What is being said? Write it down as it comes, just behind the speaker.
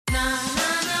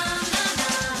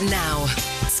Now,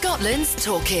 Scotland's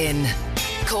Talkin'.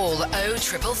 Call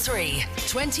 0333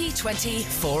 2020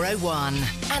 401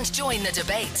 and join the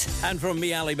debate. And from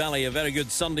me, Bally, a very good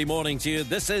Sunday morning to you.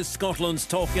 This is Scotland's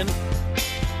Talkin'.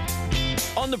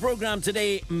 On the programme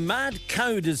today, mad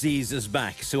cow disease is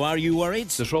back. So are you worried?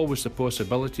 There's always the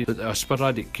possibility that a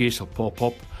sporadic case will pop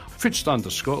up. Food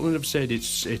Standards Scotland have said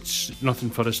it's nothing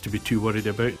for us to be too worried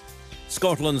about.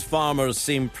 Scotland's farmers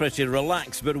seem pretty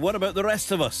relaxed, but what about the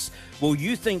rest of us? Will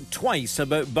you think twice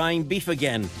about buying beef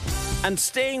again? And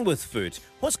staying with food,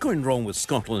 what's going wrong with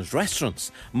Scotland's restaurants?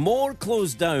 More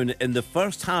closed down in the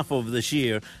first half of this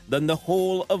year than the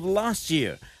whole of last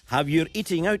year. Have your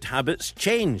eating out habits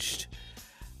changed?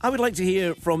 I would like to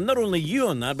hear from not only you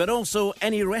on that, but also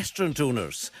any restaurant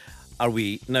owners. Are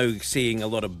we now seeing a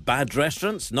lot of bad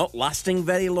restaurants not lasting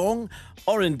very long?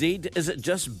 Or indeed, is it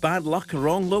just bad luck,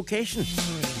 wrong location?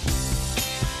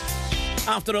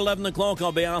 After 11 o'clock,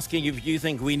 I'll be asking if you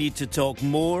think we need to talk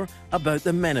more about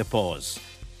the menopause.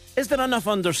 Is there enough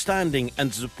understanding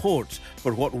and support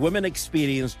for what women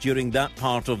experience during that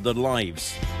part of their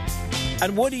lives?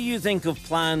 And what do you think of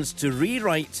plans to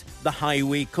rewrite the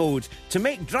highway code to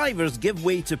make drivers give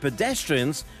way to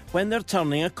pedestrians when they're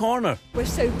turning a corner? We're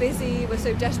so busy, we're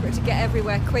so desperate to get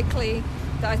everywhere quickly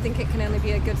that I think it can only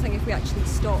be a good thing if we actually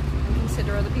stop and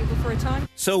consider other people for a time.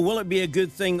 So will it be a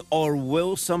good thing, or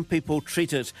will some people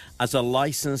treat it as a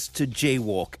licence to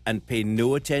jaywalk and pay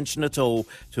no attention at all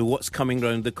to what's coming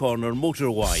round the corner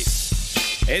motor-wise?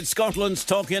 It's Scotland's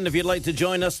Talkin'. If you'd like to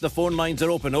join us, the phone lines are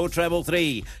open.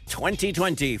 0333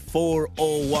 2020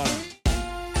 401.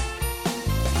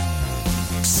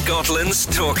 Scotland's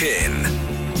Talkin',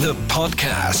 the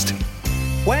podcast.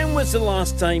 When was the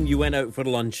last time you went out for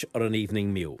lunch or an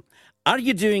evening meal? Are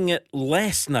you doing it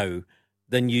less now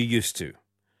than you used to?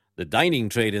 The dining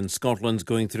trade in Scotland's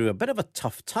going through a bit of a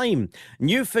tough time.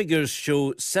 New figures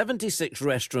show 76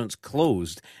 restaurants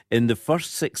closed in the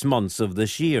first 6 months of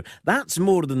this year. That's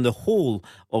more than the whole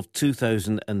of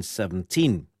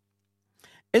 2017.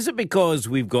 Is it because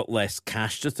we've got less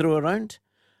cash to throw around?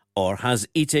 Or has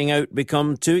eating out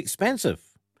become too expensive?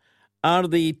 Are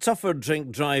the tougher drink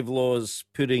drive laws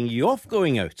putting you off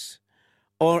going out?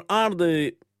 Or are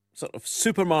the sort of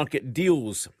supermarket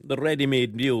deals, the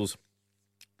ready-made deals,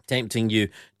 tempting you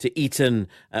to eat in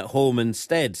at home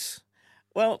instead?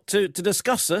 Well, to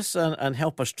discuss this and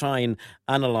help us try and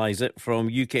analyse it from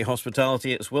UK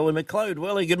Hospitality, it's Willie McLeod.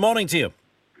 Willie, good morning to you.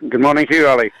 Good morning to you,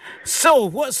 Ali. So,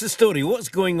 what's the story? What's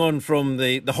going on from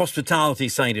the hospitality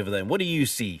side of them? What do you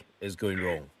see is going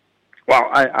wrong?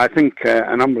 Well, I think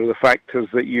a number of the factors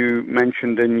that you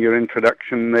mentioned in your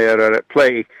introduction there are at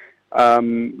play.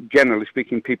 Generally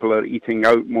speaking, people are eating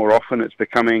out more often. It's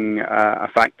becoming a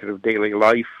factor of daily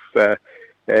life.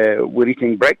 We're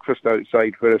eating breakfast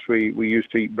outside, whereas we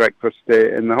used to eat breakfast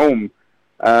in the home.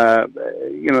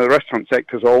 The restaurant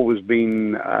sector's always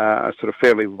been a sort of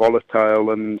fairly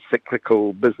volatile and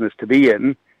cyclical business to be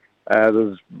in.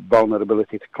 There's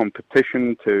vulnerability to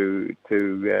competition, to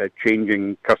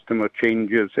changing customer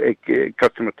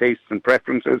tastes and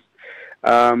preferences.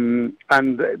 And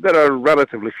there are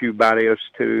relatively few barriers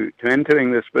to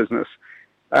entering this business.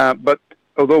 But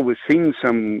although we've seen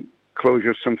some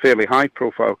closures, some fairly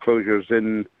high-profile closures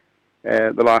in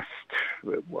the last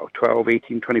 12,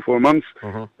 18, 24 months,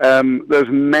 there's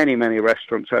many, many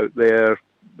restaurants out there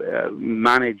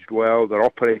managed well, they're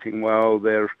operating well,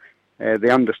 they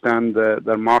understand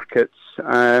their markets,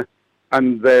 and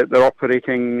they're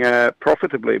operating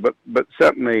profitably. But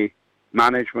certainly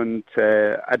management,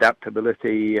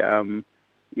 adaptability, ability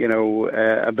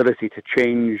to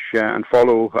change and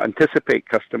anticipate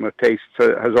customer tastes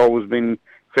has always been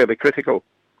fairly critical.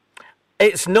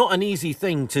 It's not an easy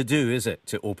thing to do, is it,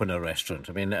 to open a restaurant?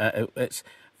 I mean, it's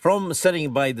from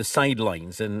sitting by the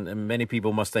sidelines, and many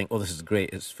people must think, oh, this is great,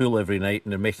 it's full every night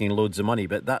and they're making loads of money,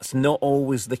 but that's not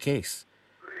always the case.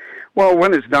 Well,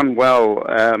 when it's done well,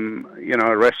 a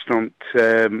restaurant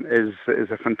is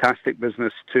a fantastic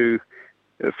business to,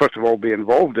 first of all, be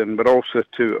involved in, but also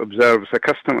to observe as a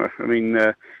customer. I mean,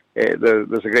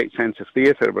 there's a great sense of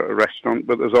theatre about a restaurant,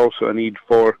 but there's also a need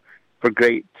for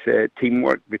great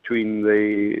teamwork between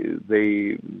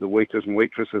the waiters and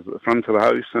waitresses at the front of the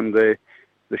house and the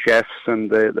chefs and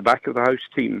the back of the house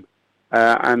team.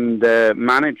 And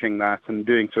managing that and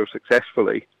doing so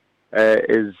successfully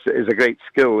is a great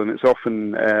skill, and it's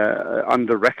often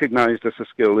under-recognised as a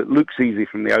skill. It looks easy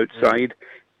from the outside.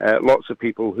 Lots of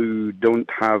people who don't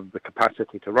have the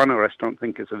capacity to run a restaurant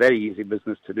think it's a very easy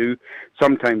business to do.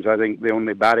 Sometimes I think the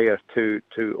only barrier to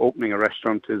opening a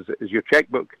restaurant is your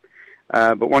checkbook.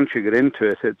 But once you get into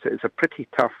it, it's a pretty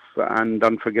tough and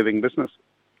unforgiving business.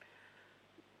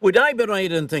 Would I be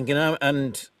right in thinking,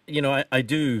 and I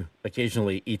do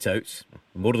occasionally eat out,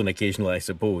 more than occasionally, I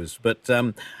suppose, but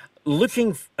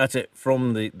looking at it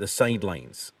from the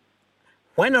sidelines,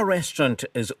 when a restaurant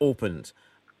is opened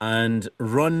and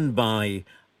run by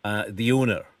the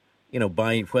owner,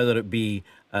 by whether it be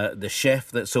the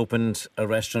chef that's opened a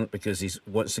restaurant because he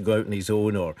wants to go out on his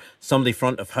own, or somebody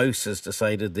front of house has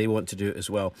decided they want to do it as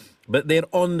well, but they're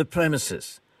on the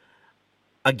premises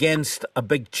against a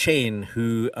big chain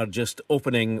who are just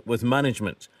opening with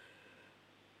management.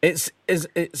 Is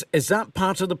that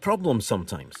part of the problem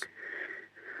sometimes?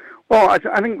 Well,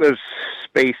 I think there's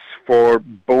space for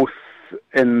both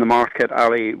in the market,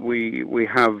 Ali. We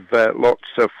have lots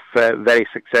of very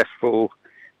successful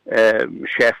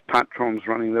chef patrons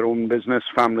running their own business,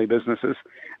 family businesses,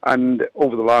 and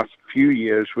over the last few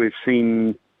years we've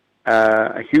seen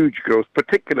a huge growth,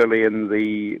 particularly in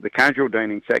the casual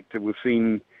dining sector. We've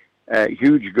seen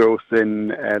huge growth in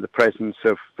the presence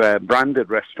of branded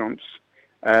restaurants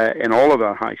in all of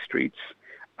our high streets,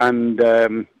 and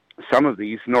some of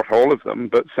these, not all of them,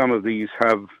 but some of these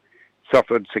have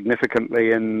suffered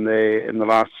significantly in the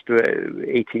last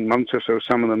 18 months or so.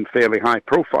 Some of them fairly high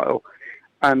profile,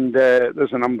 and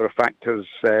there's a number of factors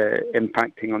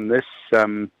impacting on this.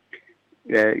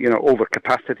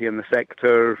 Overcapacity in the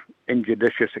sector,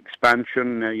 injudicious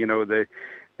expansion, the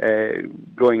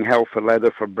going hell for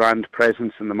leather for brand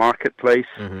presence in the marketplace,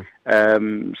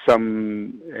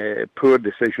 some poor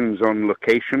decisions on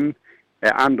location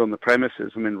and on the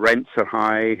premises. I mean, rents are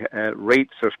high,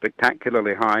 rates are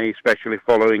spectacularly high, especially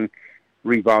following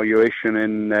revaluation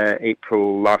in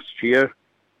April last year.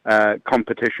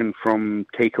 Competition from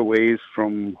takeaways,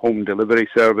 from home delivery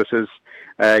services.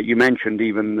 You mentioned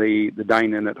even the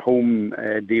dine-in at home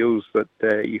deals that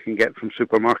you can get from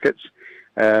supermarkets.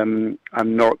 I'm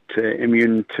not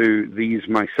immune to these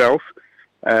myself.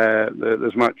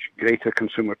 There's much greater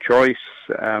consumer choice,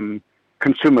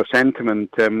 consumer sentiment.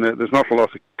 There's not a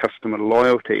lot of customer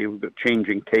loyalty. We've got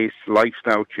changing tastes,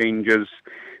 lifestyle changes,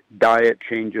 diet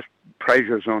changes,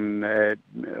 pressures on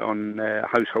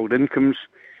household incomes.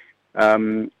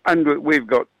 And we've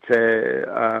got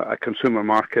a consumer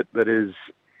market that is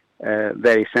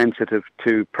very sensitive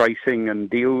to pricing and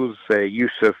deals,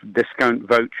 use of discount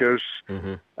vouchers,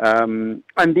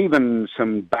 and even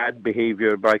some bad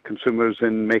behaviour by consumers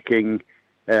in making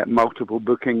multiple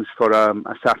bookings for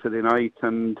a Saturday night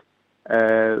and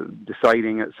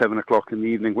deciding at 7 o'clock in the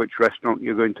evening which restaurant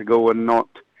you're going to go, and not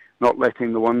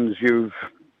letting the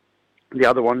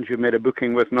other ones you've made a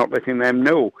booking with, not letting them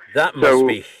know. That must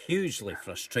be hugely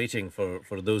frustrating for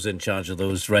those in charge of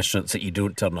those restaurants that you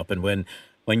don't turn up, and when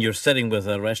you're sitting with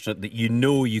a restaurant that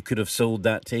you could have sold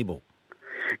that table.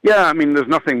 Yeah, I mean, there's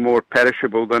nothing more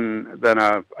perishable than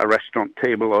a restaurant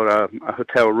table or a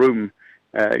hotel room.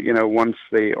 Once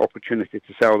the opportunity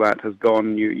to sell that has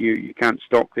gone, you can't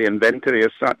stock the inventory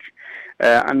as such.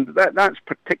 And that's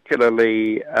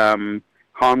particularly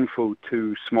harmful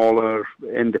to smaller,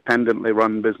 independently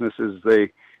run businesses, the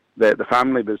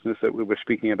family business that we were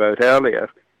speaking about earlier.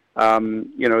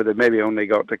 They maybe only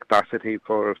got the capacity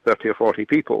for 30 or 40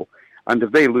 people. And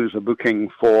if they lose a booking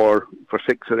for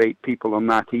 6 or 8 people on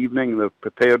that evening, they've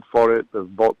prepared for it,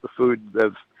 they've bought the food,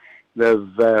 they've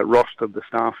rostered the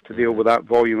staff to deal with that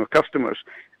volume of customers.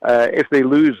 If they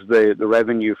lose the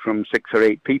revenue from 6 or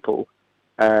 8 people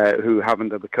who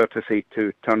haven't had the courtesy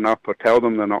to turn up or tell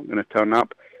them they're not going to turn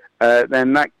up,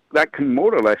 then that can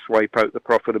more or less wipe out the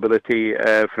profitability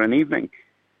for an evening.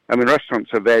 I mean,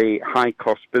 restaurants are very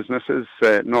high-cost businesses,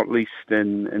 not least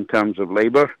in terms of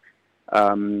labour.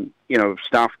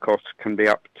 Staff costs can be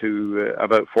up to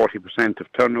about 40%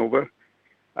 of turnover.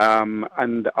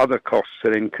 And other costs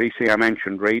are increasing. I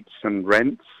mentioned rates and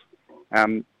rents,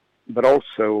 but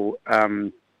also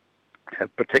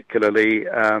particularly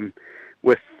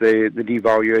with the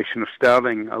devaluation of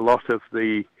sterling, a lot of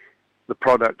the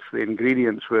products, the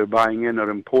ingredients we're buying in are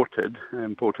imported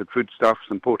foodstuffs,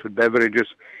 imported beverages,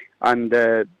 and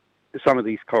some of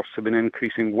these costs have been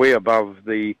increasing way above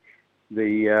the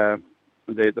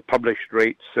published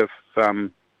rates of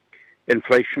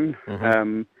inflation.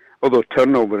 Although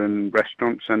turnover in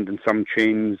restaurants and in some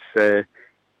chains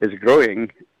is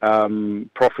growing,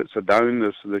 profits are down.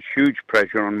 There's huge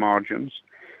pressure on margins.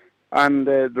 And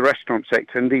the restaurant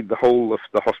sector, indeed the whole of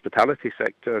the hospitality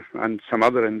sector and some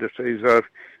other industries, are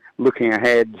looking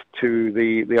ahead to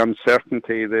the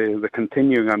uncertainty, the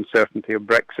continuing uncertainty of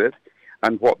Brexit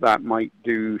and what that might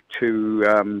do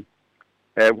to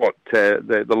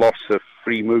the loss of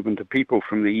free movement of people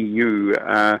from the EU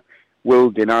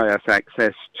will deny us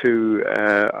access to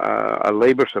a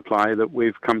labour supply that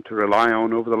we've come to rely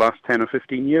on over the last 10 or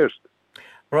 15 years.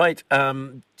 Right.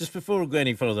 Just before we go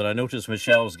any further, I noticed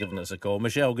Michelle's given us a call.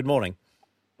 Michelle, good morning.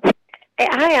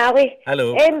 Hi, Ali.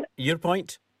 Hello. Your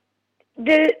point?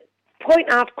 The point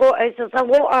I've got is there's a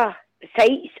lot of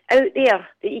sites out there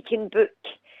that you can book.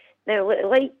 Now, the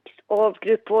likes of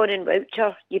Groupon and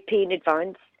Voucher, you pay in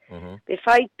advance. Mm-hmm. By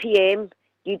 5 p.m,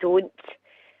 you don't.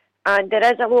 And there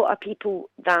is a lot of people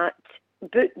that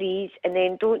book these and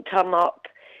then don't turn up.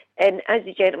 And as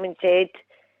the gentleman said,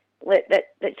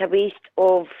 that's a waste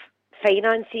of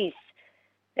finances.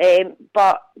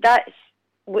 But that's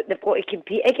what they've got to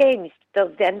compete against.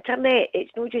 There's the internet.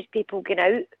 It's not just people going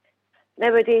out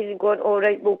nowadays and going, all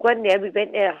right, we'll go in there. We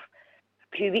went there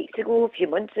a few weeks ago, a few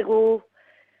months ago.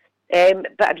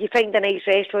 But if you find a nice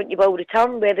restaurant, you will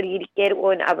return, whether you get it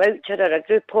on a voucher or a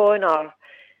Groupon or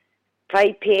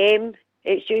 5 p.m.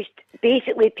 It's just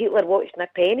basically people are watching their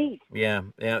pennies. Yeah.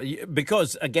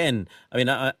 Because again, I mean,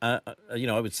 I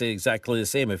would say exactly the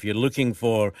same. If you're looking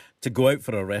to go out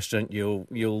for a restaurant, you'll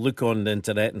look on the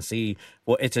internet and see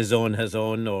what It Is On has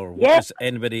on, or what is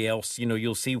anybody else.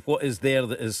 You'll see what is there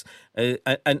that is,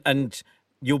 and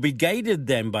you'll be guided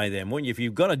then by them, won't you? If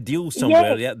you've got a deal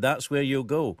somewhere, that's where you'll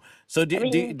go. So do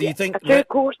you think a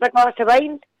 2-course and a glass of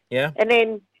wine? Yeah. And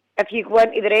then if you go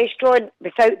into the restaurant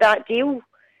without that deal,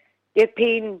 you're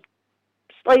paying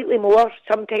slightly more,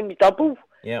 sometimes double.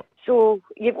 Yeah. So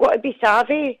you've got to be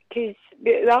savvy, because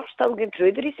we are still going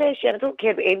through the recession. I don't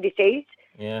care what anybody says.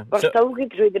 Yeah. We're still going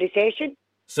through the recession.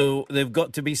 So they've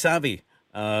got to be savvy,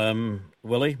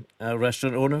 Willie,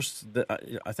 restaurant owners.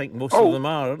 I think most of them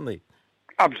are, aren't they?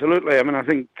 Absolutely. I mean, I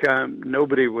think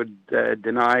nobody would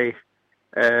deny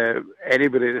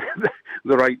anybody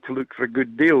the right to look for a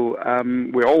good deal.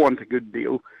 We all want a good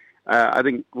deal. I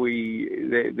think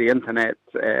the internet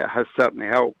has certainly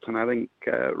helped, and I think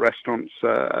restaurants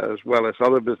as well as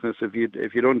other business, if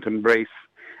you don't embrace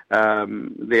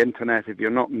the internet, if you're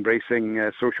not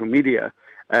embracing social media,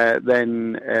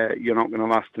 then you're not going to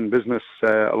last in business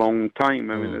a long time.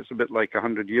 I mean, it's a bit like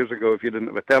 100 years ago. If you didn't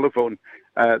have a telephone,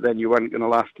 then you weren't going to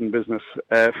last in business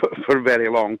for very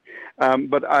long.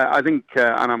 But I think,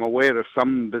 and I'm aware of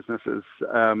some businesses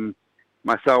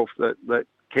myself that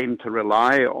came to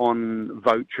rely on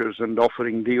vouchers and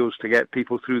offering deals to get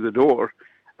people through the door.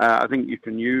 I think you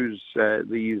can use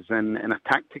these in a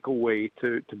tactical way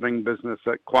to bring business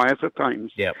at quieter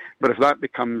times. Yep. But if that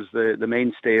becomes the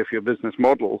mainstay of your business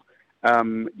model,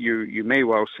 you may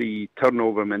well see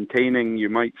turnover maintaining, you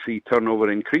might see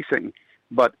turnover increasing.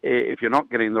 But if you're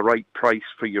not getting the right price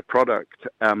for your product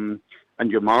and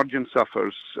your margin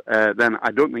suffers, then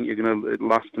I don't think you're going to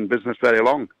last in business very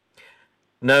long.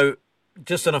 Now,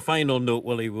 just on a final note,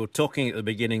 Willie, we were talking at the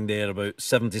beginning there about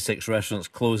 76 restaurants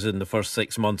closing the first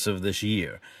 6 months of this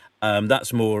year.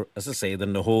 That's more, as I say,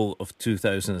 than the whole of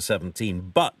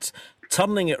 2017. But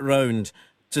turning it round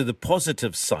to the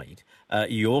positive side,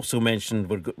 you also mentioned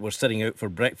we're setting out for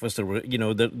breakfast, or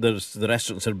the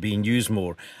restaurants are being used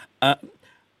more.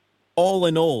 All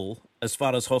in all, as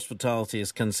far as hospitality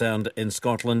is concerned in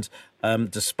Scotland,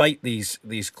 despite these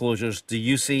closures, do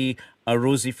you see a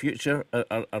rosy future?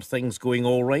 Are things going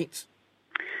all right?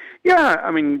 Yeah,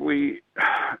 I mean, we've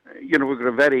got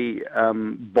a very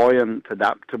buoyant,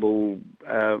 adaptable,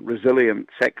 resilient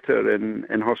sector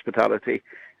in hospitality.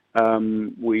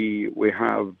 We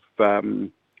have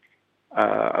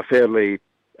a fairly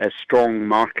strong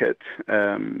market.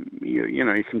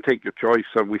 You can take your choice.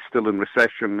 Are we still in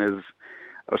recession? Is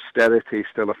austerity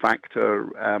still a factor?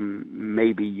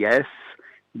 Maybe yes.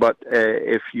 But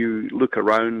if you look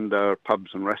around our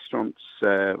pubs and restaurants,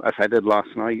 as I did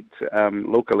last night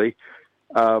locally,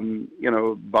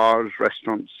 bars,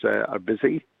 restaurants are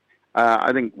busy.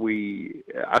 I think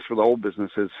as with all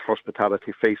businesses,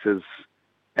 hospitality faces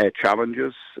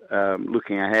challenges.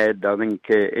 Looking ahead, I think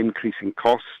increasing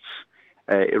costs,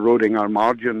 eroding our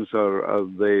margins are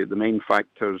the main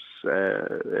factors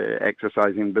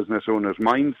exercising business owners'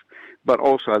 minds. But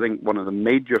also, I think one of the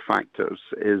major factors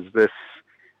is this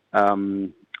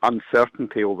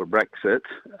uncertainty over Brexit.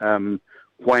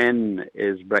 When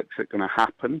is Brexit going to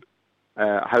happen?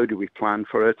 How do we plan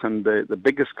for it? And the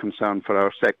biggest concern for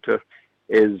our sector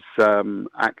is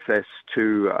access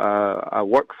to a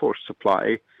workforce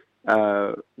supply.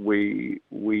 We're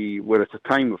at a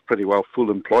time of pretty well full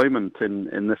employment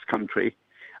in this country.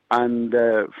 And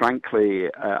frankly,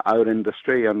 our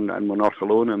industry, and we're not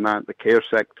alone in that, the care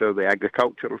sector, the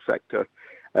agricultural sector,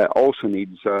 also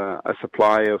needs a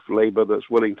supply of labour that's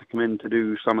willing to come in to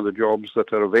do some of the jobs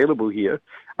that are available here.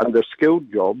 And they're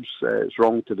skilled jobs. It's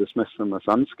wrong to dismiss them as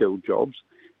unskilled jobs.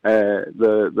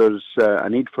 There's a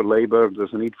need for labour.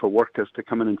 There's a need for workers to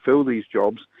come in and fill these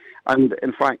jobs. And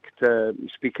in fact,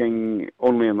 speaking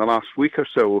only in the last week or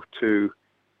so to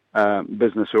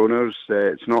business owners,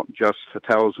 it's not just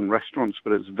hotels and restaurants,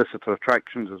 but it's visitor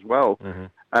attractions as well.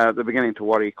 They're beginning to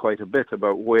worry quite a bit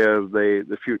about where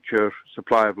the future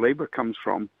supply of labour comes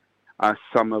from.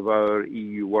 Some of our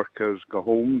EU workers go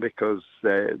home because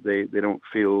they don't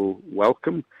feel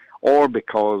welcome, or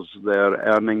because their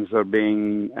earnings are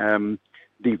being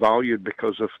devalued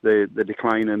because of the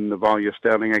decline in the value of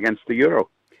sterling against the euro.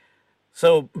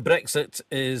 So Brexit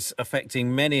is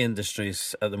affecting many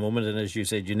industries at the moment, and as you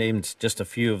said, you named just a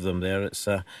few of them there. It's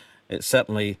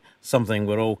certainly something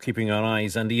we're all keeping our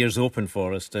eyes and ears open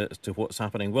for as to what's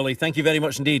happening. Willie, thank you very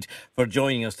much indeed for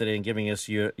joining us today and giving us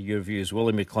your views.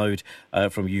 Willie McLeod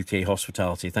from UK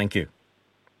Hospitality. Thank you.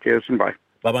 Cheers and bye.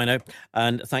 Bye-bye now.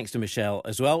 And thanks to Michelle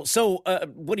as well. So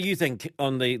what do you think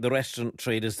on the restaurant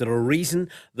trade? Is there a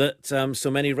reason that so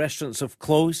many restaurants have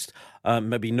closed?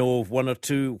 Maybe know of one or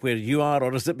two where you are?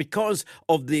 Or is it because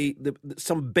of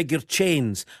some bigger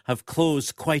chains have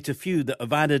closed quite a few that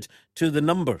have added to the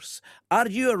numbers? Are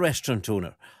you a restaurant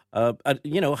owner? How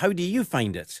do you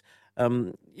find it?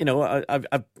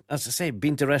 I've, as I say,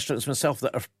 been to restaurants myself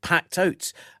that are packed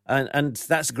out, and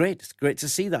that's great. It's great to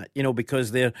see that,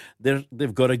 because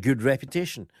they've got a good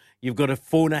reputation. You've got to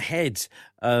phone ahead.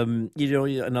 In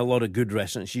a lot of good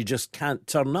restaurants, you just can't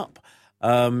turn up,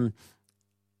 and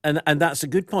that's a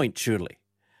good point, surely.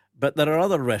 But there are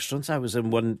other restaurants. I was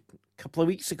in one a couple of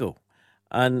weeks ago,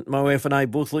 and my wife and I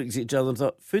both looked at each other and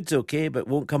thought, food's okay, but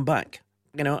won't come back.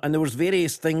 And there was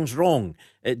various things wrong.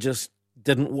 It just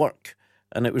didn't work,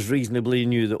 and it was reasonably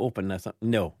new that opened. I thought,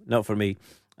 no, not for me.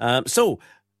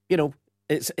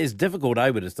 It's difficult,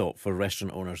 I would have thought, for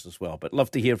restaurant owners as well. But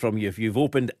love to hear from you if you've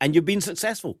opened and you've been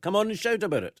successful. Come on and shout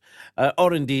about it.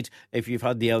 Or indeed, if you've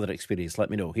had the other experience,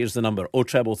 let me know. Here's the number: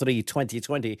 0333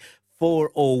 2020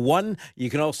 401. You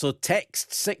can also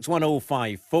text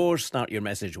 61054. Start your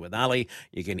message with Ali.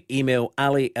 You can email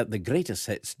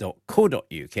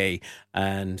ali@thegreatesthits.co.uk.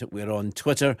 And we're on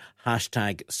Twitter,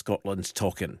 #Scotland's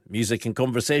Talking. Music and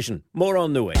conversation. More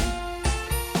on the way.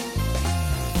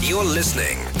 You're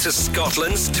listening to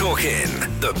Scotland's Talking,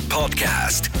 the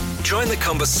podcast. Join the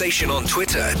conversation on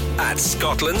Twitter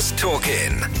 @Scotland's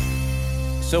Talking.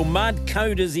 So mad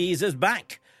cow disease is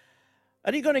back.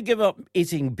 Are you going to give up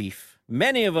eating beef?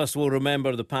 Many of us will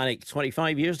remember the panic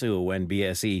 25 years ago when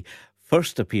BSE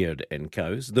first appeared in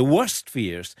cows. The worst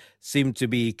fears seemed to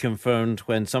be confirmed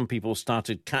when some people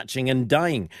started catching and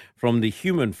dying from the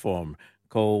human form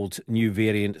called new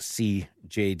variant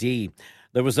CJD.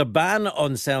 There was a ban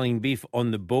on selling beef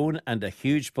on the bone and a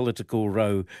huge political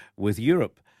row with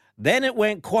Europe. Then it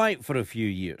went quiet for a few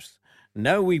years.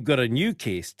 Now we've got a new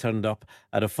case turned up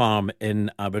at a farm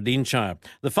in Aberdeenshire.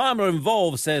 The farmer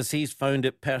involved says he's found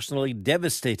it personally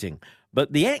devastating,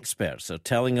 but the experts are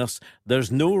telling us there's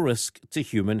no risk to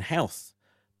human health.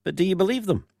 But do you believe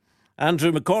them?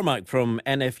 Andrew McCormack from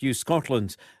NFU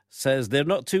Scotland says they're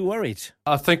not too worried.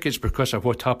 I think it's because of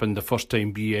what happened the first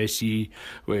time BSE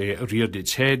reared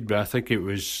its head, but I think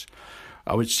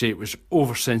I would say it was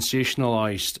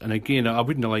over-sensationalised. And again, I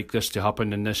wouldn't like this to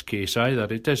happen in this case either.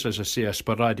 It is, as I say, a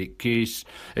sporadic case.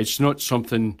 It's not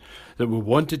something that we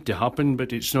wanted to happen,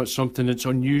 but it's not something that's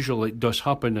unusual. It does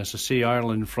happen. As I say,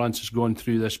 Ireland and France has gone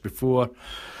through this before.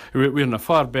 We're in a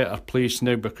far better place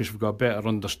now because we've got a better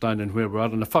understanding where we are.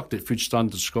 And the fact that Food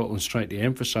Standards Scotland's trying to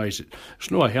emphasise it, there's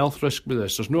no health risk with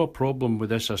this. There's no problem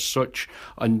with this as such.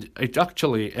 And it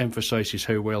actually emphasises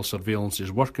how well surveillance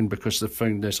is working because they've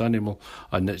found this animal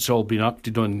and it's all been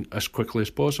acted on as quickly as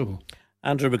possible.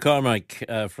 Andrew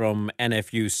McCormack from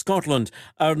NFU Scotland.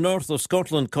 Our North of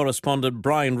Scotland correspondent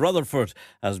Brian Rutherford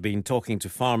has been talking to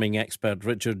farming expert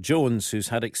Richard Jones, who's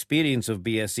had experience of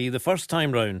BSE the first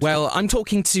time round. Well, I'm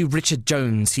talking to Richard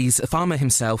Jones. He's a farmer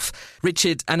himself.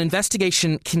 Richard, an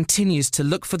investigation continues to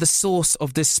look for the source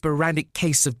of this sporadic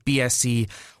case of BSE,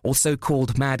 also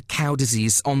called mad cow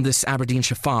disease, on this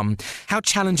Aberdeenshire farm. How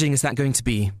challenging is that going to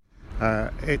be?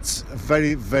 It's a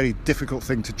very, very difficult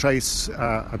thing to trace.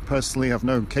 I personally have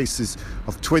known cases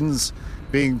of twins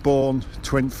being born,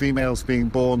 twin females being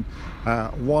born,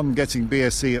 one getting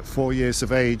BSE at 4 years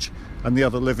of age and the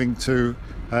other living to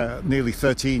nearly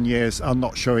 13 years and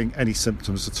not showing any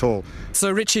symptoms at all. So,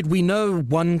 Richard, we know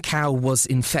one cow was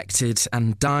infected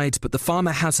and died, but the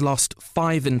farmer has lost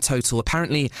 5 in total.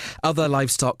 Apparently, other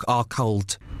livestock are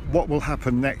culled. What will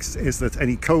happen next is that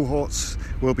any cohorts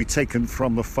will be taken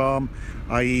from the farm,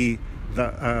 i.e.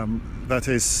 that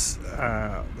is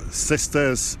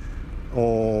sisters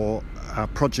or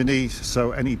progeny,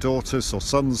 so any daughters or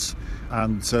sons,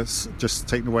 and just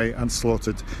taken away and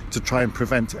slaughtered to try and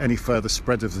prevent any further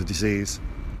spread of the disease.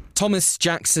 Thomas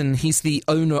Jackson, he's the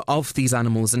owner of these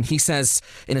animals, and he says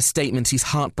in a statement he's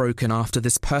heartbroken after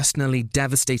this personally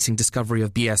devastating discovery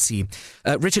of BSE.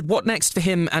 Richard, what next for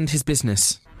him and his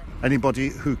business? Anybody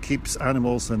who keeps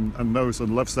animals and knows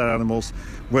and loves their animals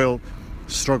will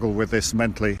struggle with this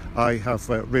mentally. I have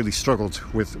really struggled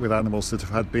with animals that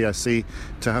have had BSE,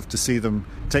 to have to see them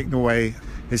taken away.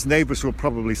 His neighbours will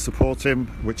probably support him,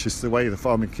 which is the way the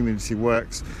farming community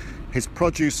works. His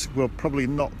produce will probably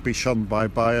not be shunned by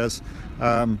buyers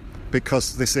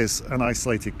because this is an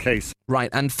isolated case. Right,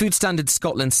 and Food Standards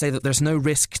Scotland say that there's no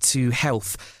risk to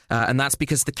health, and that's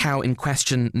because the cow in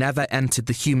question never entered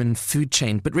the human food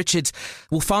chain. But Richard,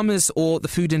 will farmers or the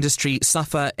food industry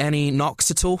suffer any knocks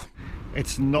at all?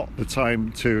 It's not the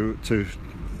time to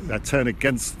turn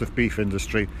against the beef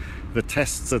industry. The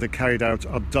tests that are carried out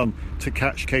are done to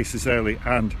catch cases early,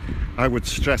 and I would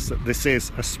stress that this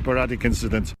is a sporadic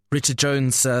incident. Richard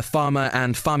Jones, farmer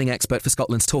and farming expert for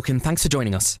Scotland's Talkin', thanks for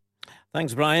joining us.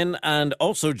 Thanks, Brian. And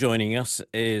also joining us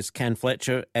is Ken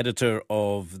Fletcher, editor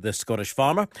of The Scottish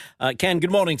Farmer. Ken,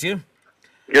 good morning to you.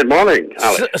 Good morning,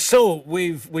 Alex. So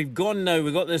we've gone now.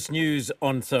 We got this news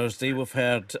on Thursday. We've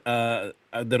heard the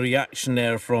reaction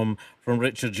there from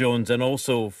Richard Jones and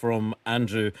also from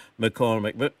Andrew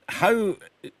McCormick. But how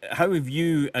have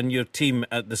you and your team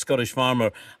at the Scottish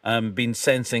Farmer been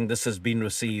sensing this has been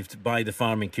received by the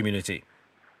farming community?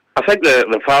 I think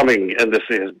the farming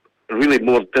industry is really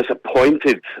more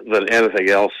disappointed than anything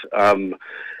else.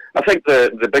 I think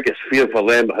the biggest fear for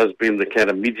them has been the kind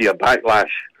of media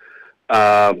backlash.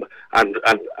 And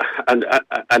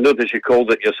I notice you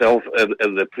called it yourself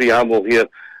in the preamble here,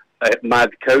 mad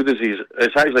cow disease.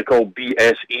 It's actually called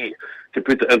BSE, to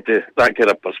put it into that kind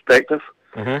of perspective.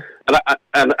 Mm-hmm.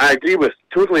 And I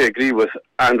totally agree with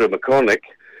Andrew McCormick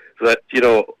that,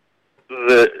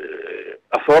 the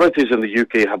authorities in the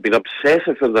UK have been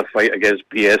obsessive in their fight against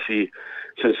BSE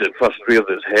since it first reared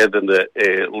its head in the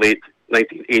late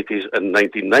 1980s and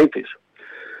 1990s.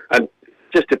 And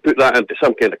just to put that into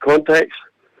some kind of context,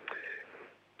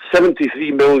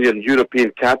 73 million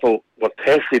European cattle were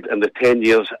tested in the 10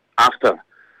 years after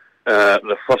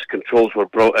the first controls were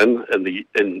brought in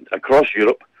across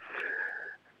Europe,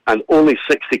 and only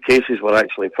 60 cases were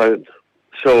actually found.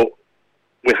 So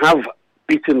we have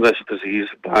beaten this disease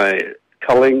by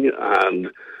culling, and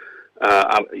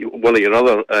one of your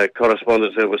other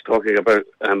correspondents there was talking about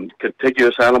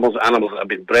contiguous animals that have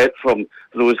been bred from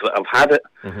those that have had it.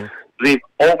 Mm-hmm. They've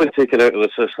all been taken out of the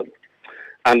system.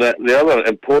 And the other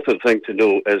important thing to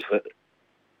know is that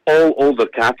all older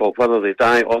cattle, whether they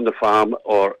die on the farm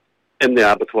or in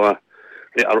the abattoir,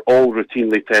 they are all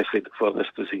routinely tested for this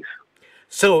disease.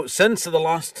 So, since the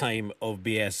last time of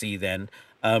BSE then,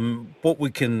 what we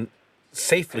can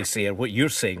safely say, or what you're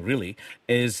saying really,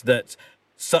 is that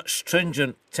such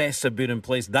stringent tests have been in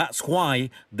place. That's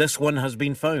why this one has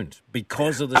been found,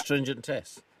 because of the stringent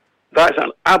tests. That's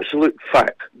an absolute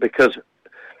fact, because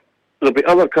there'll be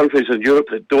other countries in Europe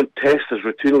that don't test as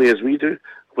routinely as we do,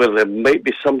 where there might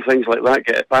be some things like that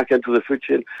get back into the food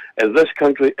chain. In this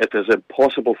country, it is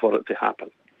impossible for it to happen.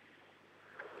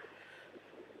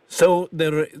 So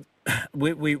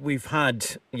we've had,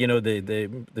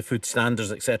 the food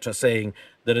standards, etc., saying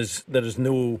there is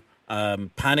no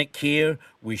panic here.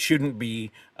 We shouldn't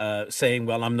be saying,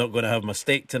 well, I'm not going to have my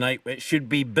steak tonight. It should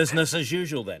be business as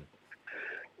usual then.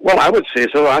 Well, I would say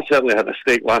so. I certainly had a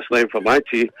steak last night for my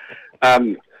tea.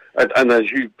 And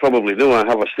as you probably know, I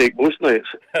have a steak most nights.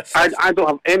 I don't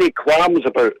have any qualms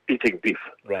about eating beef,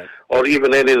 right, or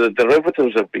even any of the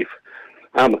derivatives of beef.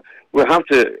 We have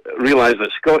to realise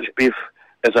that Scotch beef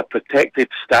is a protected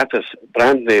status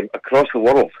brand name across the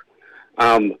world.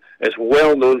 It's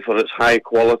well known for its high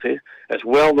quality. It's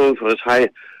well known for its high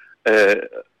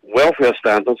welfare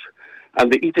standards.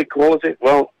 And the eating quality,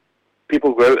 well,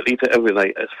 people go out and eat it every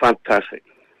night. It's fantastic.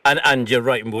 And you're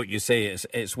right in what you say.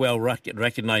 It's well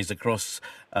recognised across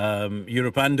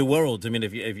Europe and the world. I mean,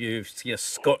 if you see a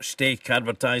Scotch steak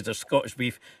advertised or Scotch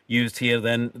beef used here,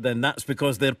 then that's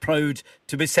because they're proud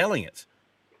to be selling it.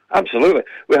 Absolutely.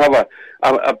 We have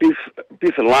a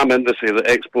beef and lamb industry that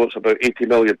exports about £80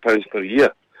 million per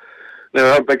year.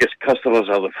 Now, our biggest customers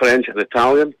are the French and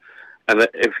Italian. And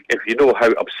if you know how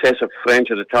obsessive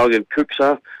French and Italian cooks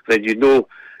are, then you know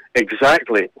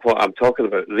exactly what I'm talking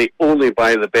about. They only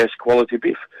buy the best quality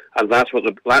beef, and that's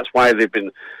why they've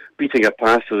been beating a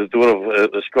path to the door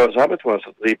of the Scots abattoirs.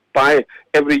 They buy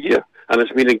every year, and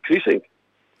it's been increasing.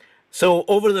 So,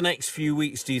 over the next few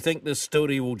weeks, do you think this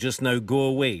story will just now go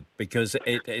away because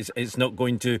it's not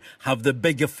going to have the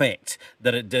big effect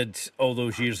that it did all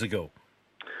those years ago?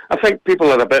 I think people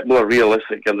are a bit more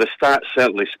realistic, and the stats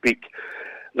certainly speak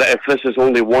that if this is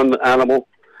only one animal,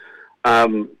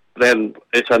 then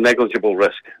it's a negligible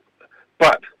risk.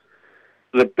 But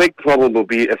the big problem will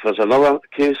be if there's another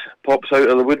case pops out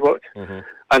of the woodwork. Mm-hmm.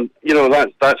 And,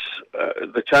 that's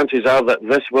the chances are that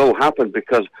this will happen,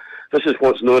 because this is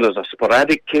what's known as a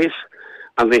sporadic case,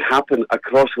 and they happen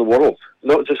across the world,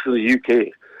 not just in the UK.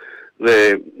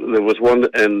 There was one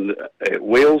in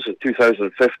Wales in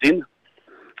 2015.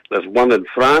 There's one in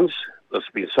France. There's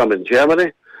been some in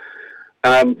Germany.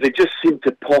 They just seem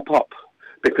to pop up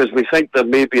because we think there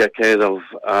may be a kind of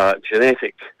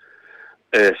genetic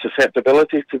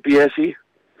susceptibility to BSE,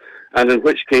 and in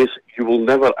which case you will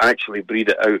never actually breed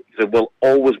it out. There will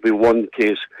always be one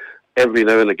case every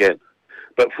now and again.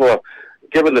 But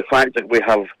given the fact that we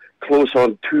have close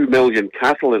on 2 million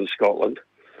cattle in Scotland,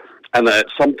 and that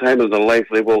at some time in their life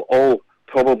they will all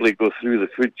probably go through the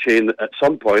food chain at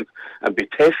some point and be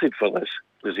tested for this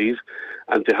disease,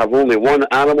 and to have only one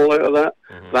animal out of that,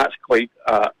 that's quite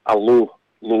a low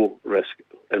risk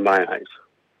in my eyes.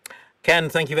 Ken,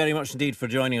 thank you very much indeed for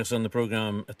joining us on the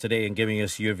programme today and giving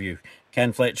us your view.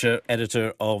 Ken Fletcher,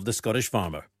 editor of The Scottish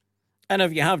Farmer. And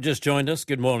if you have just joined us,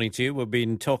 good morning to you. We've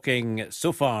been talking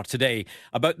so far today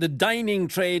about the dining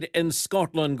trade in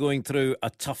Scotland going through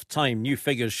a tough time. New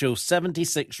figures show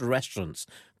 76 restaurants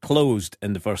closed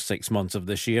in the first 6 months of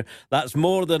this year. That's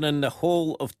more than in the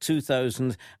whole of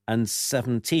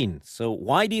 2017. So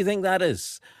why do you think that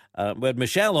is? We had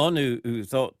Michelle on who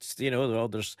thought,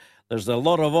 there's a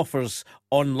lot of offers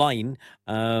online,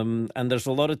 and there's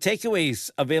a lot of takeaways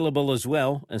available as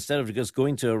well. Instead of just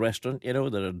going to a restaurant, there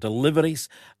are deliveries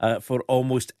for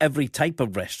almost every type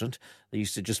of restaurant. There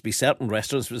used to just be certain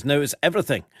restaurants, but now it's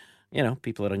everything.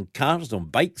 People are in cars, on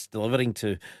bikes, delivering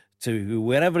to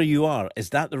wherever you are. Is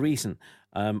that the reason?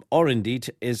 Or indeed,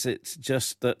 is it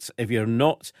just that if you're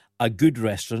not a good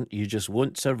restaurant, you just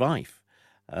won't survive?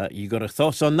 You got a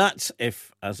thought on that?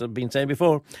 If, as I've been saying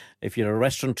before, if you're a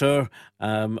restaurateur,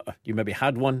 you maybe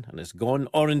had one and it's gone,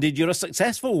 or indeed you're a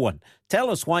successful one. Tell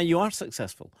us why you are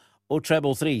successful.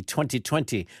 0333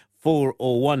 2020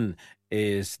 401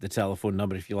 is the telephone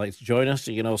number if you'd like to join us.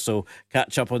 You can also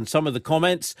catch up on some of the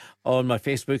comments on my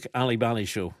Facebook Ali Bally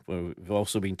show, where we've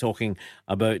also been talking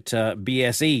about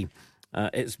BSE.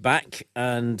 It's back,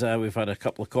 and we've had a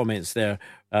couple of comments there,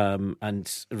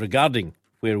 and regarding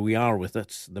where we are with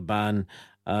it, the ban.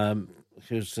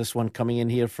 Here's this one coming in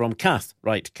here from Kath.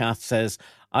 Right, Kath says,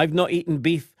 I've not eaten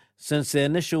beef since the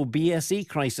initial BSE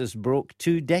crisis broke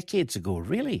 2 decades ago.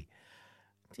 Really?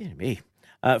 Dear me.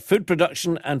 Food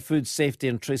production and food safety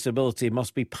and traceability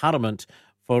must be paramount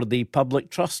for the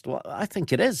public trust. Well, I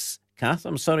think it is, Kath.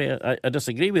 I'm sorry, I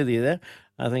disagree with you there.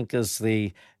 I think, as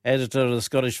the editor of the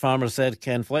Scottish Farmer said,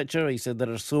 Ken Fletcher, he said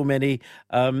there are so many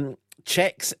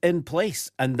checks in place,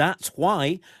 and that's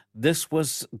why this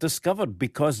was discovered,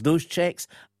 because those checks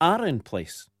are in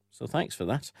place. So thanks for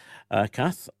that,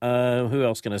 Kath. Who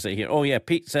else can I say here? Oh yeah,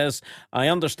 Pete says, I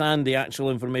understand the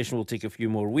actual information will take a few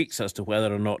more weeks as to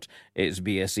whether or not it's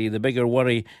BSE. The bigger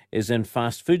worry is in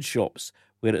fast food shops,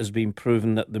 where it has been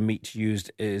proven that the meat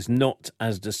used is not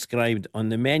as described on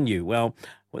the menu. Well,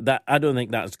 that I don't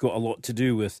think that's got a lot to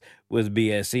do with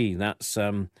BSE. That's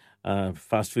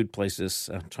fast food places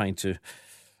trying to,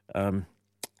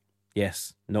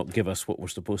 not give us what we're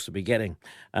supposed to be getting.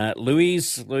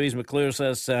 Louise McClure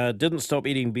says, didn't stop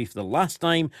eating beef the last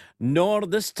time, nor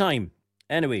this time.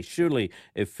 Anyway, surely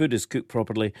if food is cooked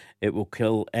properly, it will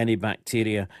kill any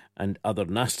bacteria and other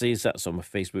nasties. That's on my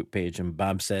Facebook page. And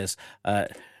Bab says,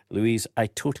 Louise, I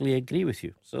totally agree with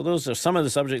you. So those are some of the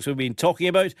subjects we've been talking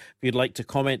about. If you'd like to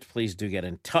comment, please do get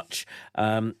in touch.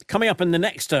 Coming up in the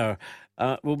next hour,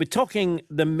 we'll be talking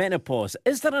the menopause.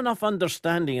 Is there enough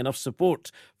understanding, enough support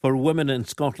for women in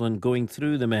Scotland going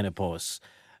through the menopause?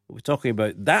 We're talking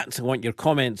about that. I want your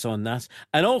comments on that.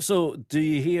 And also, do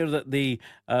you hear that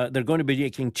they're going to be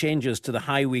making changes to the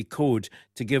highway code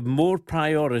to give more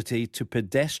priority to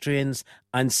pedestrians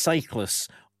and cyclists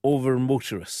over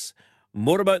motorists?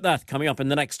 More about that coming up in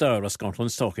the next hour of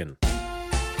Scotland's Talking.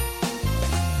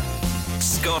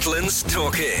 Scotland's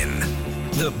Talking,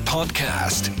 the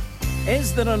podcast.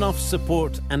 Is there enough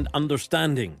support and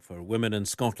understanding for women in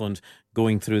Scotland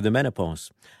going through the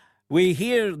menopause? We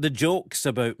hear the jokes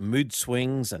about mood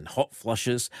swings and hot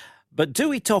flushes, but do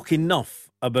we talk enough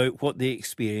about what the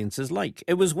experience is like?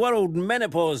 It was World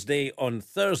Menopause Day on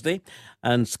Thursday,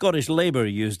 and Scottish Labour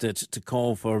used it to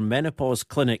call for menopause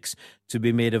clinics to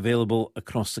be made available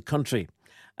across the country.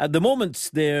 At the moment,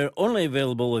 they're only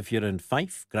available if you're in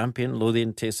Fife, Grampian,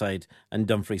 Lothian, Tayside and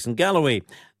Dumfries and Galloway.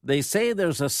 They say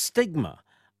there's a stigma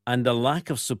and a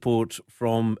lack of support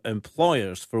from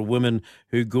employers for women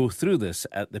who go through this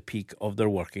at the peak of their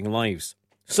working lives.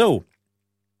 So,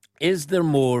 Is there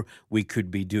more we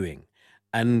could be doing?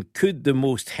 And could the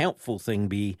most helpful thing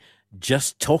be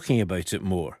just talking about it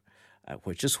more?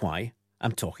 Which is why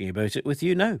I'm talking about it with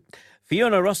you now.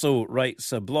 Fiona Russell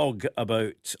writes a blog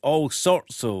about all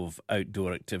sorts of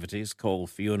outdoor activities called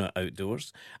Fiona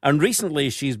Outdoors. And recently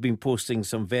she's been posting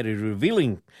some very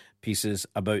revealing pieces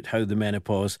about how the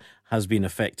menopause has been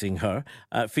affecting her.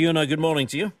 Fiona, good morning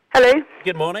to you. Hello.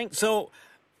 Good morning. So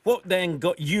what then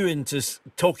got you into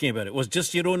talking about it? Was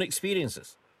just your own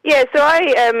experiences? Yeah, so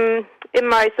I, in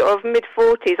my sort of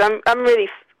mid-40s, I'm really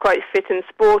quite fit and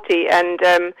sporty, and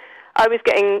I was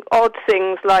getting odd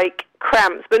things like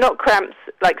cramps, but not cramps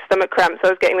like stomach cramps. I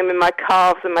was getting them in my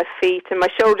calves and my feet and my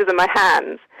shoulders and my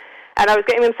hands. And I was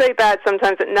getting them so bad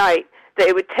sometimes at night that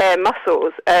it would tear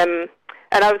muscles. And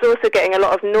I was also getting a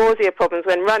lot of nausea problems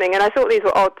when running, and I thought these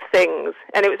were odd things.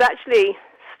 And it was actually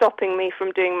stopping me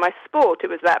from doing my sport. It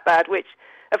was that bad, which,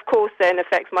 of course, then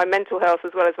affects my mental health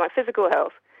as well as my physical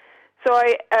health. So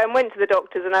I went to the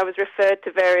doctors, and I was referred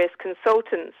to various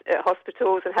consultants at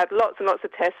hospitals and had lots and lots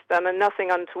of tests done, and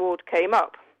nothing untoward came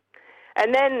up.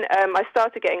 And then I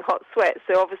started getting hot sweats,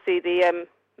 so obviously the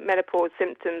menopause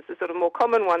symptoms, the sort of more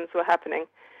common ones, were happening.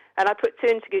 And I put two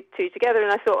and two together,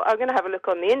 and I thought, I'm going to have a look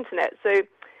on the internet. So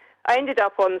I ended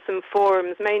up on some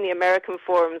forums, mainly American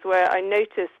forums, where I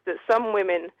noticed that some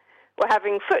women were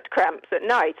having foot cramps at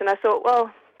night, and I thought,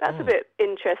 well, that's a bit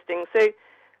interesting. So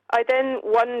I then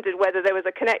wondered whether there was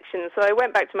a connection, so I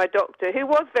went back to my doctor, who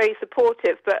was very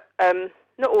supportive, but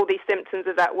not all these symptoms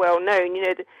are that well known. You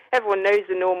know, everyone knows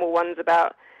the normal ones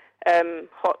about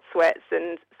hot sweats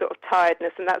and sort of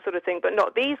tiredness and that sort of thing, but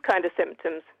not these kind of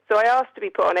symptoms. So I asked to be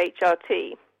put on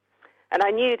HRT, and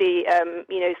I knew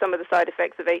some of the side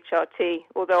effects of HRT,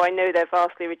 although I know they're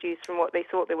vastly reduced from what they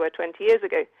thought they were 20 years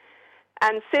ago.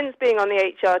 And since being on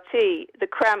the HRT, the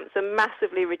cramps are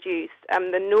massively reduced,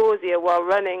 and the nausea while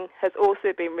running has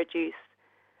also been reduced.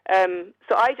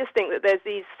 So I just think that there's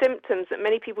these symptoms that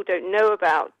many people don't know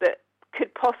about that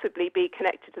could possibly be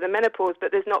connected to the menopause,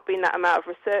 but there's not been that amount of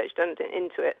research done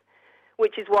into it,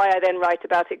 which is why I then write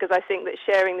about it, because I think that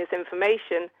sharing this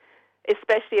information,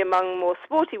 especially among more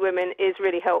sporty women, is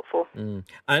really helpful.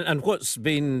 And what's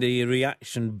been the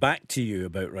reaction back to you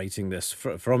about writing this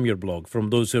from your blog, from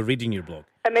those who are reading your blog?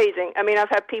 Amazing. I mean, I've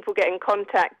had people get in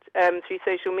contact through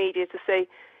social media to say,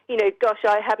 gosh,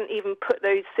 I hadn't even put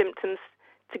those symptoms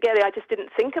together. I just didn't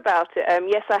think about it.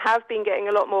 Yes, I have been getting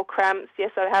a lot more cramps.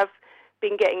 Yes, I have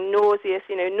been getting nauseous.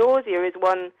 Nausea is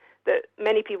one that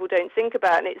many people don't think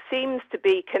about, and it seems to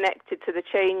be connected to the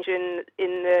change in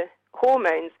the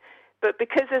hormones. But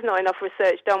because there's not enough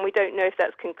research done, we don't know if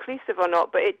that's conclusive or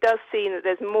not. But it does seem that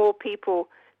there's more people,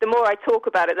 the more I talk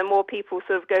about it, the more people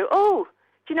sort of go, oh,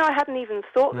 do you know, I hadn't even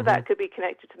thought that could be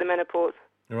connected to the menopause.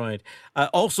 Right.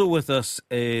 Also with us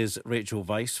is Rachel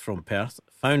Weiss from Perth,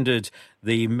 founded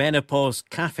the Menopause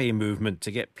Cafe movement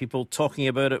to get people talking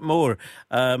about it more.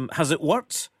 Has it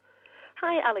worked?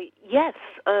 Hi, Ali. Yes,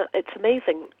 it's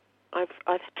amazing.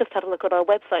 I've just had a look at our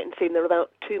website and seen there are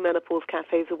about 2 menopause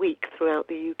cafes a week throughout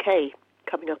the UK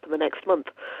coming up in the next month.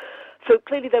 So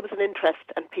clearly there was an interest,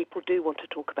 and people do want to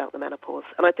talk about the menopause.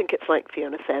 And I think it's like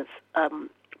Fiona says,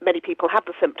 many people have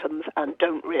the symptoms and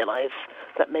don't realise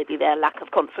that maybe their lack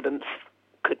of confidence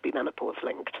could be menopause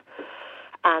linked.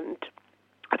 And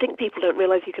I think people don't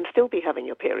realise you can still be having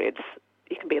your periods.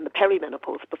 You can be in the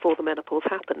perimenopause before the menopause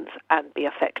happens and be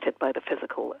affected by the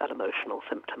physical and emotional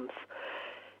symptoms.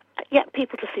 Yet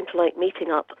people just seem to like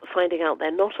meeting up, finding out they're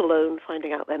not alone,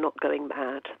 finding out they're not going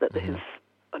mad, that this is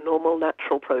a normal,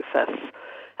 natural process,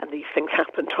 and these things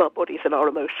happen to our bodies and our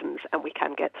emotions, and we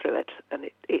can get through it. And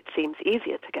it seems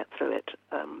easier to get through it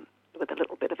with a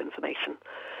little bit of information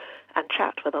and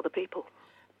chat with other people.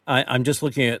 I'm just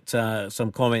looking at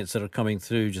some comments that are coming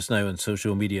through just now on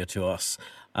social media to us.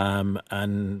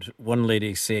 And one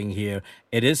lady saying here,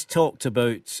 it is talked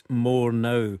about more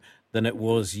now than it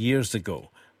was years ago.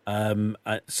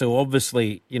 So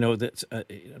obviously,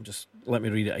 that just let me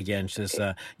read it again. She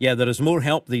says, there is more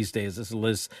help these days. This is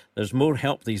Liz. There's more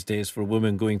help these days for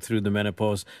women going through the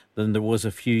menopause than there was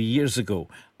a few years ago.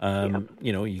 You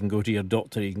can go to your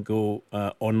doctor, you can go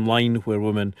online where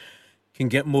women can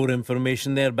get more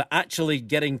information there, but actually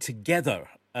getting together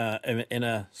in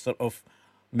a sort of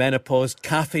menopause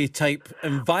cafe type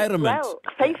environment. Well,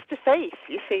 face to face,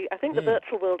 you see, I think the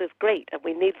virtual world is great, and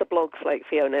we need the blogs like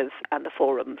Fiona's and the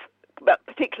forums, but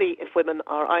particularly if women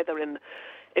are either in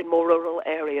more rural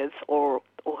areas or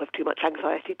have too much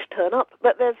anxiety to turn up.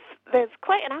 But there's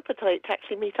quite an appetite to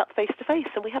actually meet up face to face,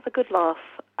 and we have a good laugh,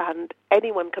 and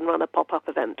anyone can run a pop-up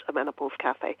event, a menopause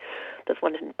cafe. There's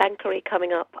one in Bankery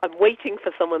coming up. I'm waiting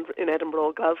for someone in Edinburgh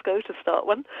or Glasgow to start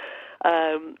one.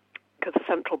 because the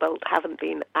Central Belt haven't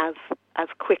been as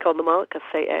quick on the mark as,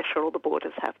 say, Ayrshire or the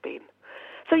Borders have been.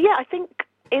 So, yeah, I think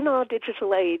in our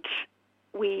digital age,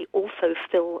 we also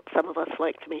still, some of us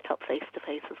like to meet up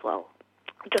face-to-face as well.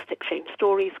 Just exchange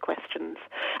stories, questions.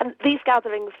 And these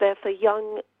gatherings, they're for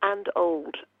young and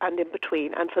old and in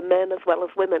between, and for men as well as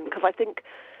women, because I think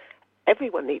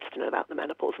everyone needs to know about the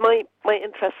menopause. My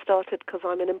interest started because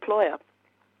I'm an employer,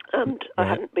 and I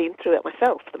hadn't been through it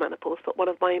myself, the menopause, but one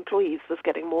of my employees was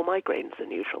getting more migraines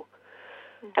than usual.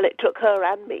 And it took her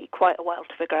and me quite a while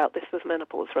to figure out this was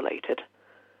menopause-related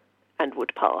and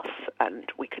would pass,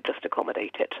 and we could just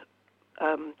accommodate it.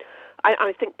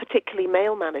 I think particularly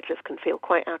male managers can feel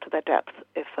quite out of their depth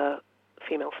if a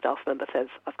female staff member says,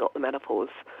 I've got the menopause,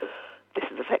 this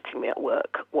is affecting me at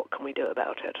work, what can we do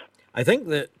about it? I think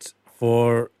that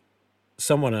for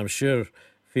someone, I'm sure,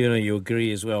 Fiona, you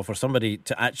agree as well, for somebody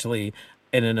to actually,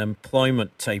 in an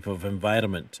employment type of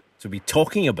environment, to be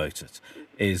talking about it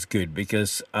is good,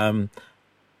 because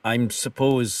I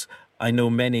suppose I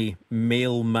know many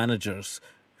male managers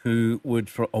who would,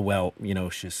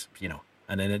 she's,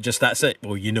 and then that's it.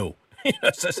 Well,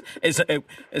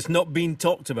 it's not being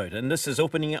talked about, and this is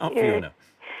opening it up, Fiona.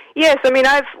 Yes, I mean,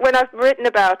 when I've written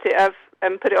about it,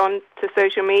 I've put it on to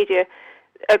social media.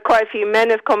 Quite a few men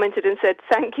have commented and said,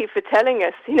 "Thank you for telling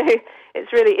us."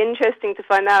 It's really interesting to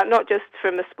find out, not just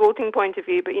from a sporting point of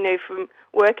view, but from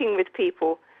working with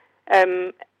people,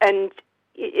 and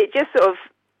it just sort of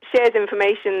shares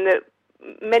information that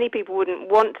many people wouldn't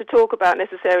want to talk about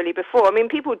necessarily before. I mean,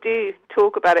 people do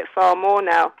talk about it far more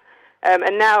now.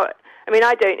 And now, I mean,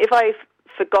 I don't, if I've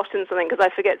forgotten something, because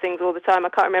I forget things all the time, I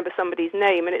can't remember somebody's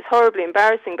name, and it's horribly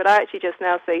embarrassing, but I actually just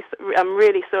now say, I'm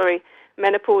really sorry,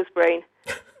 menopause brain.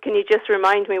 Can you just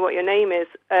remind me what your name is?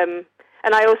 And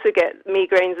I also get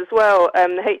migraines as well.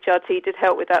 The HRT did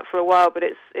help with that for a while, but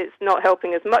it's not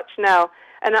helping as much now.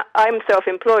 And I'm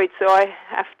self-employed, so I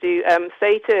have to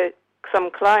say to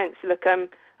some clients, look, I'm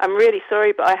really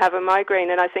sorry, but I have a migraine,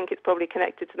 and I think it's probably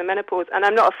connected to the menopause. And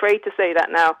I'm not afraid to say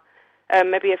that now.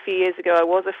 Maybe a few years ago I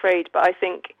was afraid, but I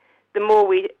think the more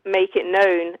we make it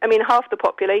known, I mean, half the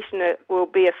population will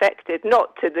be affected.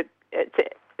 Not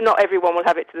everyone will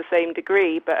have it to the same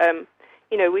degree, but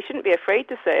we shouldn't be afraid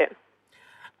to say it.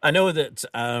 I know that,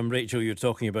 Rachel, you're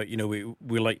talking about,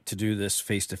 we like to do this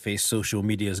face-to-face. Social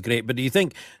media is great. But do you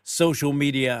think social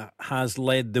media has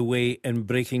led the way in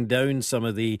breaking down some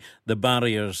of the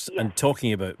barriers and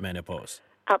talking about menopause?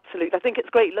 Absolutely. I think it's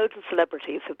great. Loads of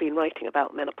celebrities have been writing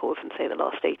about menopause in, say, the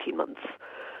last 18 months.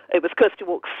 It was Kirsty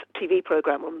Walk's TV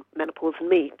programme on Menopause and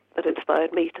Me that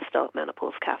inspired me to start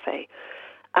Menopause Cafe.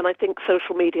 And I think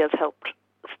social media has helped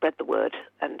spread the word,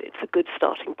 and it's a good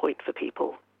starting point for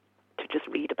people to just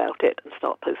read about it and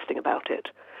start posting about it.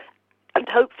 And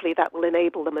hopefully that will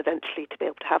enable them eventually to be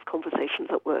able to have conversations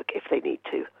at work if they need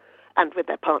to, and with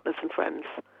their partners and friends.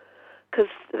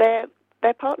 Because their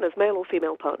partners, male or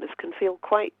female partners, can feel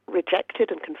quite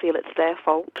rejected and can feel it's their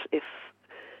fault if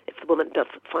the woman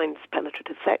finds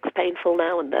penetrative sex painful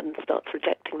now and then starts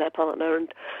rejecting their partner.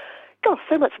 And, gosh,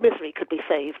 so much misery could be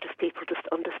saved if people just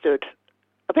understood.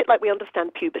 A bit like we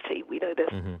understand puberty. We know there's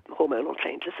hormonal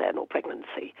changes there, nor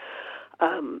pregnancy.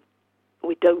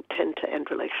 We don't tend to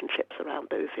end relationships around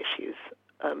those issues.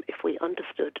 If we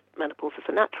understood menopause as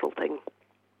a natural thing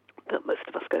that most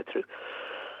of us go through.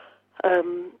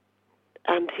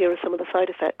 And here are some of the side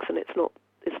effects, and it's not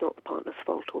the partner's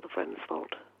fault or the friend's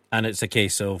fault. And it's a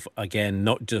case of, again,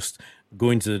 not just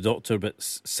going to the doctor, but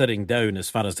sitting down, as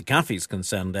far as the cafe is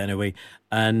concerned anyway,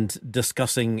 and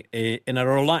discussing in a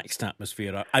relaxed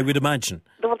atmosphere, I would imagine.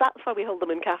 Well, that's why we hold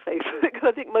them in cafes, because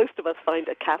I think most of us find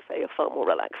a cafe a far more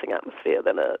relaxing atmosphere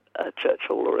than a church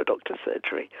hall or a doctor's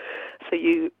surgery. So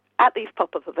at these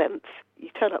pop-up events, you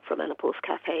turn up for a menopause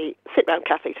cafe, sit round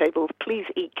cafe tables, please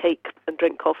eat cake and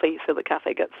drink coffee so the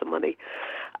cafe gets some money,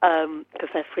 because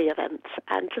they're free events,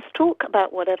 and just talk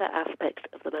about whatever aspect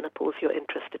of the menopause you're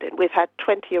interested in. We've had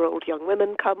 20-year-old young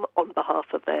women come on behalf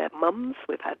of their mums.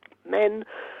 We've had men,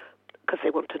 because they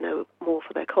want to know more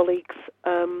for their colleagues.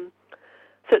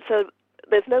 So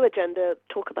there's no agenda.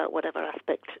 Talk about whatever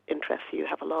aspect interests you.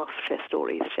 Have a laugh, share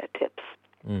stories, share tips.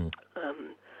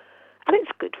 And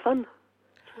it's good fun.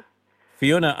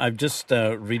 Fiona, I'm just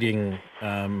reading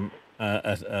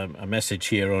a message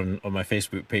here on my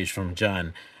Facebook page from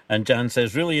Jan. And Jan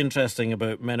says, really interesting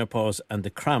about menopause and the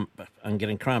cramp and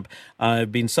getting cramp.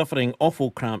 I've been suffering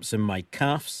awful cramps in my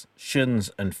calves,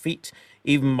 shins and feet,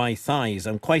 even my thighs.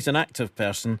 I'm quite an active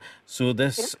person, so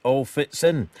this all fits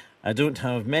in. I don't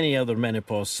have many other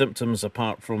menopause symptoms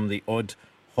apart from the odd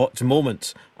hot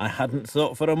moment. I hadn't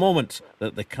thought for a moment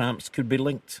that the cramps could be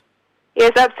linked.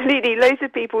 Yes, absolutely. Loads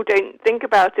of people don't think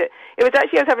about it. It was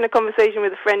actually, I was having a conversation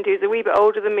with a friend who's a wee bit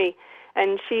older than me,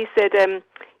 and she said,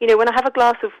 when I have a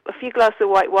few glasses of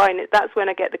white wine, that's when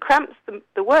I get the cramps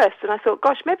the worst. And I thought,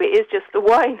 gosh, maybe it is just the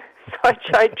wine. So I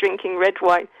tried drinking red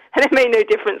wine, and it made no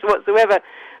difference whatsoever.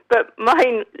 But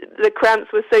mine, the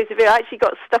cramps were so severe. I actually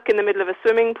got stuck in the middle of a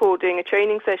swimming pool doing a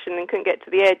training session and couldn't get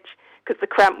to the edge because the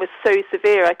cramp was so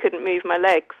severe I couldn't move my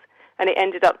legs, and it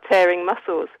ended up tearing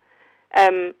muscles.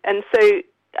 And so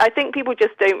I think people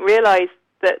just don't realise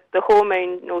that the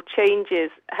hormonal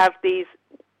changes have these,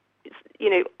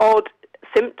 odd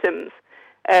symptoms.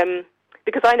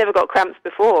 Because I never got cramps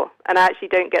before, and I actually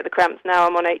don't get the cramps now.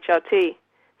 I'm on HRT.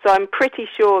 So I'm pretty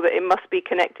sure that it must be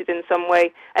connected in some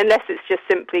way, unless it's just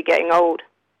simply getting old.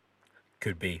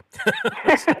 Could be.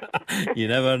 You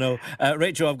never know.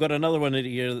 Rachel, I've got another one in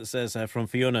here that says, from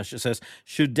Fiona, she says,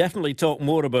 should definitely talk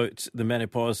more about the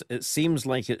menopause. It seems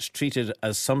like it's treated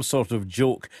as some sort of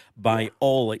joke by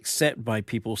all except by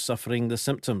people suffering the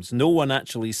symptoms. No one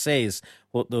actually says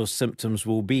what those symptoms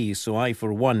will be. So I,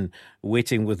 for one,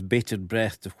 waiting with bated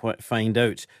breath to find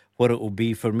out what it will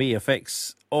be for me.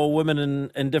 Affects all women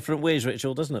in different ways,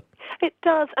 Rachel, doesn't it? It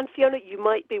does, and Fiona, you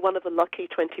might be one of the lucky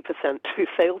 20% who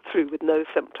sailed through with no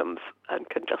symptoms and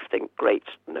can just think, great,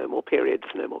 no more periods,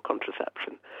 no more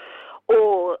contraception.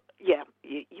 Or, you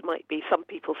might be, some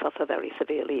people suffer very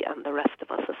severely and the rest of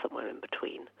us are somewhere in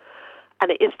between. And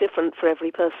it is different for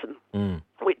every person,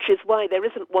 which is why there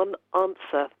isn't one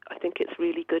answer. I think it's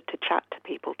really good to chat to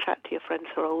people, chat to your friends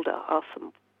who are older, ask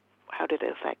them, how did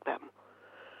it affect them?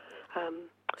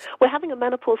 We're having a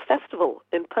menopause festival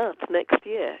in Perth next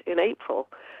year, in April,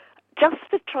 just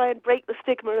to try and break the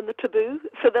stigma and the taboo.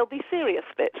 So there'll be serious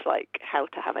bits like how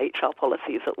to have HR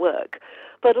policies at work,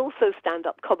 but also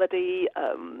stand-up comedy,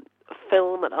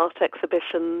 film and art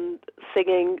exhibition,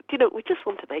 singing. We just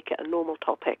want to make it a normal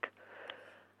topic.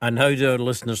 And how do our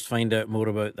listeners find out more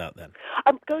about that then?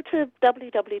 Go to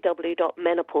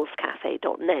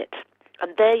www.menopausecafe.net.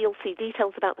 And there you'll see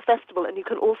details about the festival, and you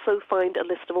can also find a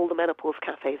list of all the menopause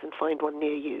cafes and find one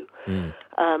near you.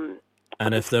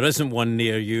 And if there isn't one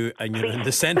near you and you're in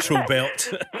the Central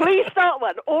Belt... Please start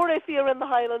one. Or if you're in the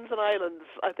Highlands and Islands,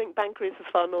 I think Bankery is as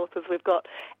far north as we've got.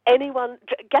 Anyone,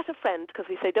 get a friend, because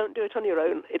we say don't do it on your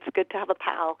own. It's good to have a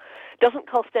pal. Doesn't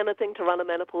cost anything to run a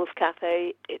menopause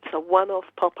cafe. It's a one-off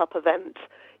pop-up event.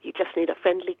 You just need a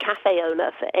friendly cafe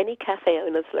owner. So any cafe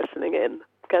owners listening in,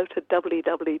 go to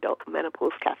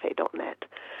www.menopausecafe.net.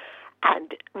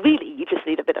 And really, you just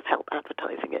need a bit of help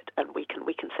advertising it, and we can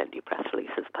send you press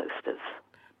releases, posters.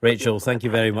 Rachel, thank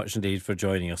you very much indeed for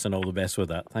joining us, and all the best with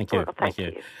that. Thank you. Oh, thank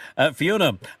you.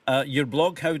 Fiona, your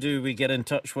blog, how do we get in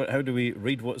touch? How do we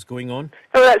read what's going on?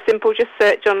 Oh, that's simple. Just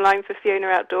search online for Fiona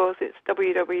Outdoors. It's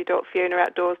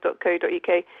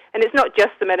www.fionooutdoors.co.uk. And it's not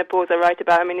just the menopause I write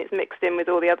about. I mean, it's mixed in with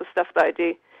all the other stuff that I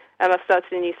do. I've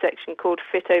started a new section called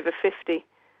Fit Over 50,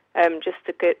 just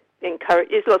to encourage.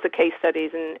 There's lots of case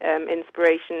studies and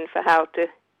inspiration for how to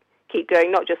keep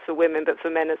going, not just for women, but for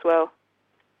men as well.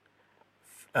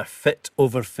 Fit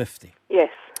Over 50. Yes.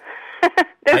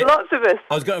 There's lots of us.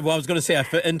 I was going to say I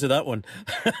fit into that one.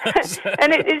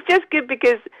 And it's just good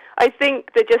because I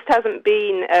think there just hasn't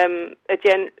been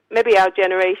maybe our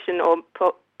generation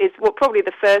is probably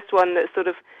the first one that sort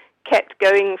of kept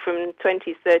going from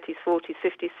 20s, 30s, 40s,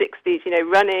 50s, 60s,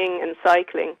 running and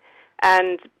cycling.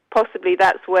 And possibly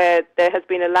that's where there has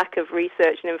been a lack of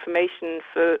research and information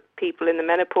for people in the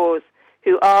menopause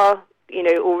who are,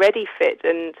 already fit.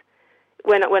 And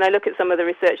when I look at some of the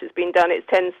research that's been done, it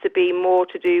tends to be more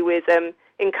to do with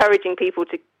encouraging people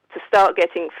to start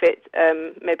getting fit,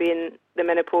 maybe in the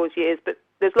menopause years. But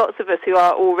there's lots of us who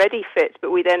are already fit,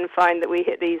 but we then find that we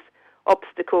hit these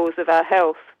obstacles of our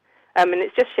health. And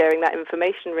it's just sharing that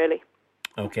information, really.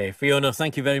 Okay, Fiona,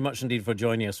 thank you very much indeed for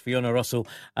joining us. Fiona Russell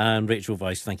and Rachel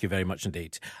Weiss, thank you very much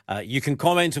indeed. You can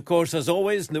comment, of course, as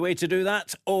always. The way to do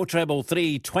that,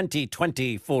 0333 20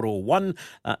 20 401.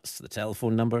 That's the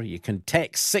telephone number. You can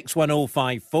text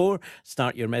 61054.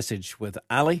 Start your message with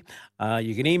Ali.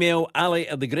 You can email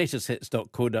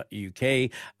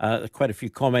ali@thegreatesthits.co.uk. Quite a few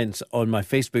comments on my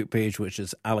Facebook page, which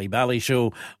is Ali Bally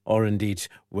Show, or indeed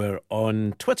we're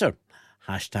on Twitter.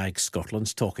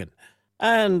 #Scotland's Talking.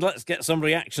 And let's get some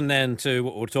reaction then to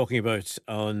what we're talking about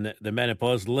on the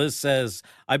menopause. Liz says,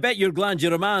 I bet you're glad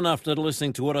you're a man after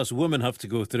listening to what us women have to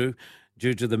go through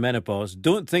due to the menopause.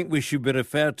 Don't think we should be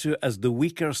referred to as the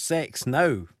weaker sex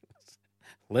now.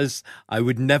 Liz, I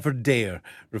would never dare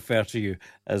refer to you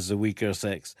as the weaker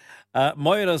sex.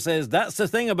 Moira says, that's the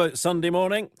thing about Sunday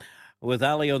morning. With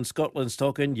Ali on Scotland's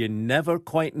Talking, you never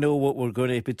quite know what we're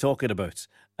going to be talking about.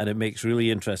 And it makes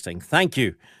really interesting. Thank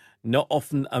you Not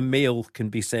often a male can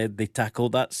be said they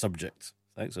tackled that subject.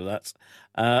 Thanks for that.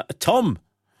 Tom.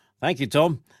 Thank you,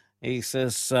 Tom. He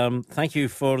says, thank you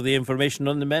for the information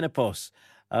on the menopause.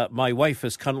 My wife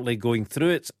is currently going through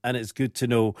it, and it's good to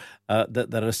know that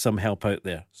there is some help out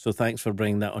there. So thanks for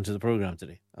bringing that onto the programme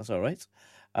today. That's all right.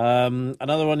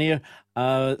 Another one here.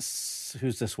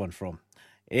 Who's this one from?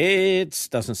 It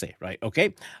doesn't say. Right,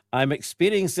 okay. I'm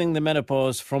experiencing the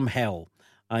menopause from hell.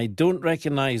 I don't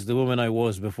recognise the woman I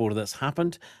was before this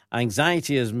happened.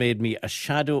 Anxiety has made me a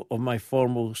shadow of my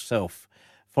formal self.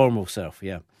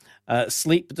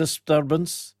 Sleep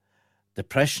disturbance,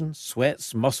 depression,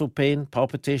 sweats, muscle pain,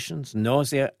 palpitations,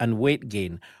 nausea and weight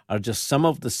gain are just some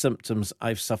of the symptoms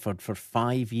I've suffered for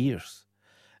 5 years.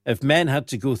 If men had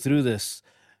to go through this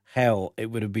hell,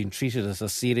 it would have been treated as a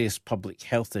serious public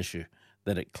health issue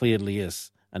that it clearly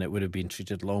is, and it would have been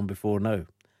treated long before now.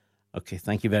 Okay,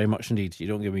 thank you very much indeed. You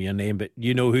don't give me your name, but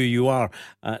you know who you are.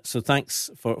 So thanks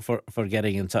for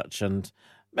getting in touch. And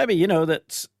maybe you know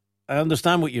that I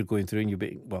understand what you're going through,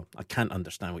 and I can't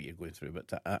understand what you're going through,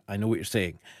 but I know what you're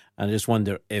saying. And I just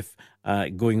wonder if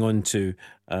going on to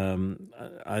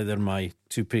either my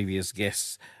two previous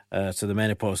guests to the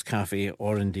Menopause Cafe,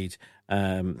 or indeed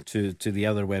to the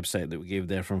other website that we gave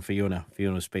there from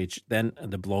Fiona's page, then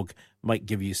the blog might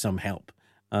give you some help.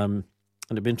 And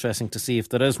it'd be interesting to see if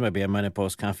there is maybe a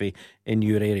Menopause Cafe in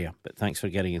your area. But thanks for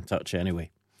getting in touch anyway.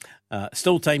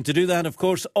 Still time to do that, of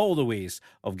course. All the ways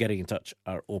of getting in touch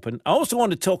are open. I also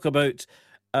want to talk about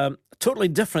a totally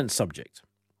different subject.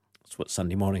 That's what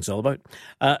Sunday morning's all about.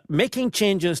 Making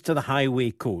changes to the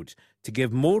highway code to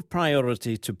give more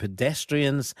priority to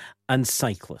pedestrians and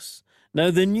cyclists.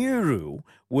 Now, the new rule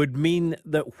would mean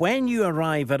that when you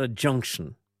arrive at a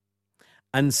junction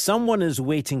and someone is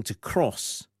waiting to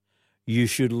cross, you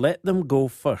should let them go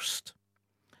first.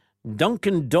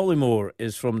 Duncan Dollymore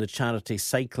is from the charity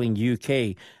Cycling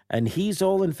UK, and he's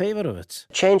all in favour of it.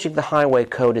 Changing the highway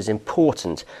code is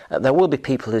important. There will be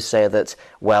people who say that,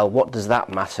 well, what does that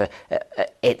matter?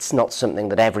 It's not something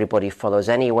that everybody follows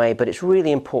anyway, but it's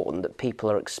really important that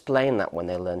people are explained that when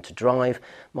they learn to drive.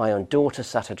 My own daughter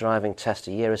sat a driving test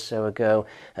a year or so ago.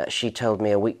 She told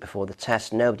me a week before the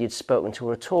test nobody had spoken to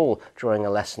her at all during her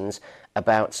lessons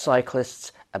about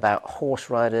cyclists, about horse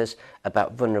riders,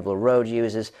 about vulnerable road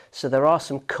users. So there are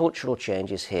some cultural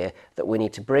changes here that we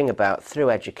need to bring about through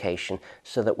education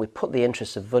so that we put the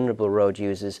interests of vulnerable road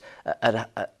users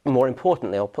more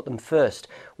importantly, I'll put them first.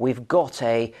 We've got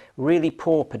a really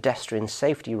poor pedestrian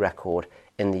safety record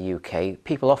in the UK.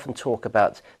 People often talk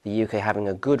about the UK having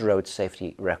a good road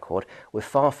safety record. We're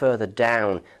far further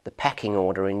down the pecking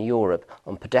order in Europe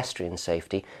on pedestrian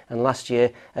safety, and last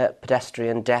year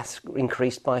pedestrian deaths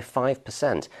increased by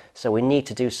 5%. So we need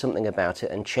to do something about it,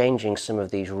 and changing some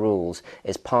of these rules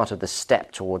is part of the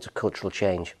step towards a cultural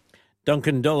change.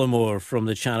 Duncan Dollymore from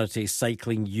the charity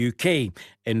Cycling UK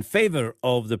in favour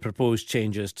of the proposed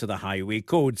changes to the highway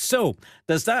code. So,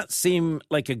 does that seem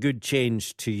like a good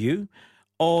change to you?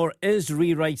 Or is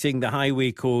rewriting the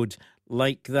highway code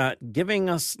like that, giving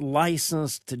us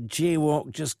licence to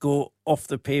jaywalk, just go off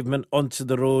the pavement onto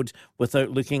the road without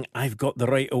looking, I've got the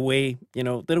right of way? You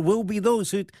know, there will be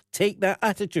those who take that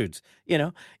attitude. You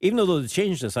know, even though they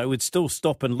changed this, I would still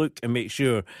stop and look and make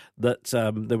sure that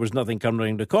there was nothing coming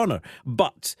around the corner.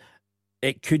 But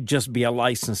it could just be a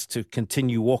licence to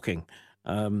continue walking.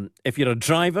 If you're a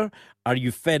driver, are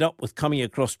you fed up with coming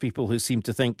across people who seem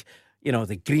to think, you know,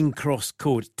 the Green Cross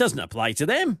code doesn't apply to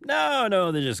them?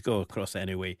 No, they just go across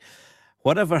anyway.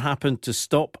 Whatever happened to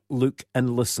stop, look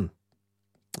and listen?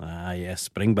 Ah, yes,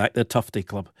 bring back the Tufty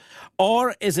Club.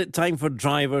 Or is it time for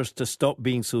drivers to stop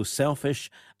being so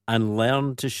selfish and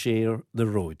learn to share the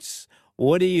roads?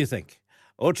 What do you think?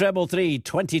 0333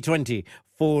 2020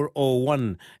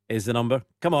 401 is the number.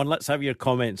 Come on, let's have your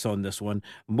comments on this one.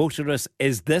 Motorists,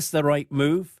 is this the right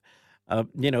move?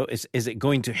 Is it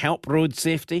going to help road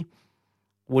safety?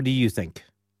 What do you think?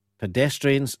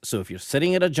 Pedestrians, so if you're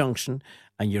sitting at a junction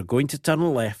and you're going to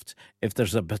turn left, if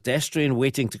there's a pedestrian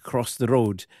waiting to cross the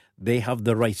road, they have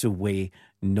the right of way,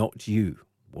 not you.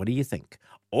 What do you think?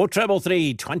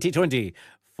 0333 2020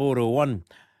 401.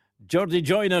 Geordie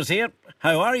Joyner's here.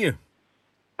 How are you?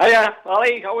 Hiya,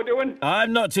 Ali. How are we doing?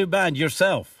 I'm not too bad.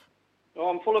 Yourself? Oh,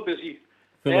 I'm full of busy.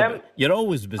 You're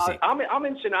always busy. I'm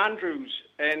in St Andrews,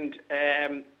 and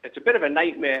it's a bit of a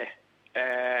nightmare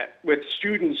with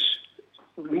students,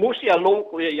 mostly your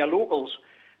locals.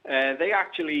 They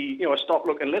actually, stop,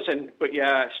 look, and listen. But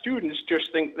students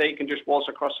just think they can just waltz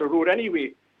across the road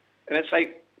anyway, and it's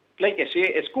like you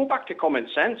say, it's go back to common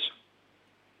sense.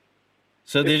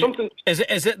 So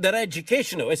is it their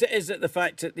educational? Is it the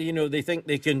fact that they think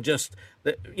they can just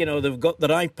they've got their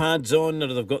iPads on,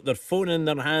 or they've got their phone in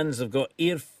their hands, they've got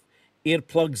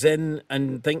earplugs in,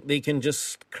 and think they can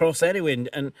just cross anyway?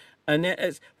 And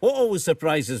it's what always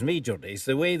surprises me, Jordy, is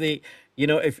the way they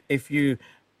if you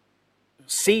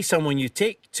see someone, you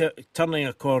take turning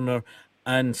a corner,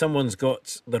 and someone's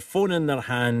got their phone in their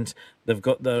hand, they've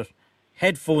got their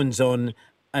headphones on,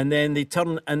 and then they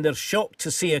turn and they're shocked to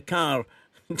see a car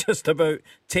just about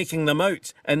taking them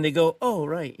out, and they go, "Oh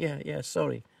right, yeah,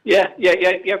 sorry." Yeah.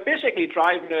 You're basically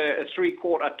driving a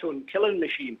 3/4-ton killing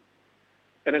machine,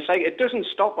 and it's like it doesn't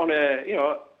stop on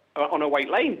a white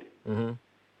line. Mm-hmm.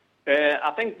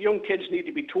 I think young kids need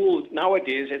to be told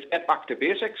nowadays it's get back to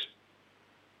basics.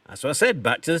 That's what I said.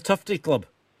 Back to the Tufty Club.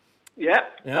 Yeah,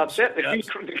 that's it.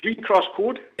 The Green Cross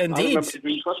Code. Indeed. I remember the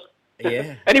Green Cross.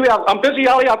 Yeah. Anyway, I'm busy,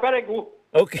 Ali. I better go.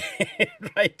 Okay,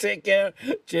 right, take care.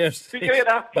 Cheers. See you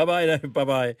later. Bye-bye now,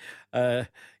 bye-bye.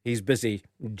 He's busy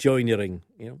joinery.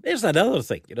 There's another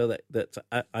thing, that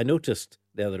I noticed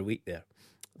the other week there.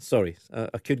 Sorry,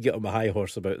 I could get on my high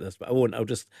horse about this, but I won't. I'll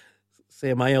just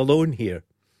say, am I alone here?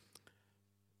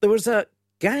 There was a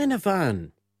guy in a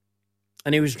van,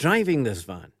 and he was driving this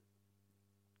van.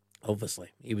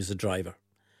 Obviously, he was a driver.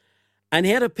 And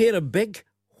he had a pair of big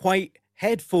white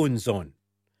headphones on.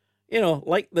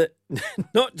 Like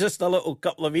not just a little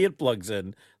couple of earplugs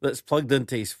in that's plugged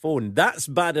into his phone. That's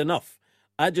bad enough.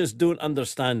 I just don't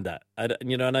understand that.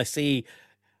 And I see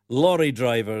lorry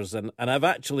drivers, and I've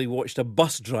actually watched a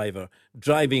bus driver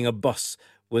driving a bus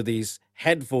with his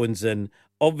headphones in,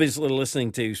 obviously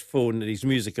listening to his phone and his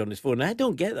music on his phone. And I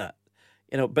don't get that.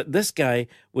 But this guy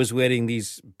was wearing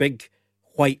these big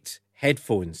white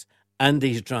headphones, and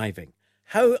he's driving.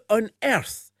 How on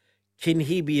earth can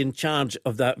he be in charge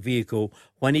of that vehicle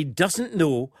when he doesn't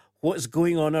know what's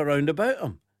going on around about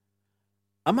him?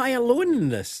 Am I alone in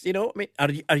this?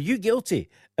 Are you guilty?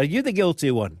 Are you the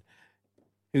guilty one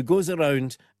who goes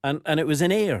around and it was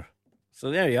in air?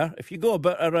 So there you are. If you go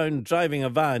around driving a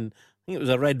van, I think it was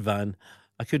a red van.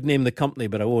 I could name the company,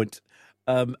 but I won't.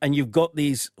 And you've got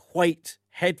these white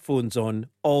headphones on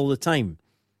all the time.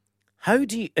 How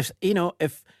do you, if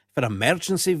an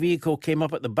emergency vehicle came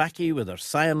up at the back of you with their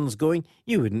sirens going,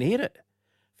 you wouldn't hear it.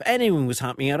 If anyone was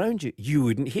happening around you, you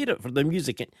wouldn't hear it for the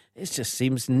music. It just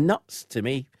seems nuts to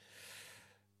me.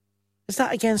 Is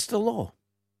that against the law?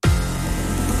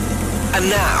 And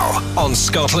now, on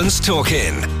Scotland's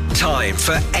Talkin', time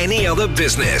for Any Other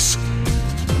Business.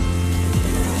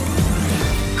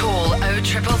 Call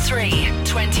 0333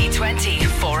 2020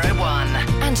 401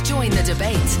 and join the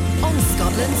debate on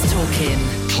Scotland's Talkin'.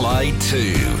 Clyde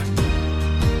 2.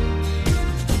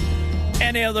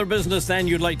 Any other business then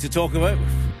you'd like to talk about?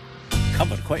 We've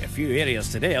covered quite a few areas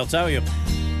today, I'll tell you.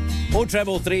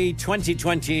 0333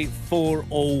 2020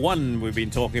 401. We've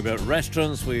been talking about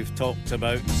restaurants, we've talked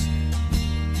about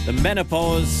the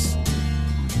menopause,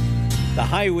 the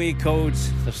highway codes.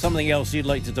 If there's something else you'd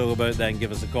like to talk about, then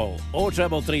give us a call.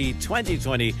 0333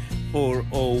 2020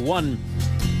 401.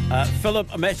 Philip,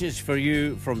 a message for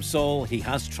you from Saul. He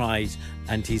has tried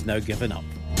and he's now given up.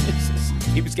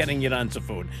 He was getting your answer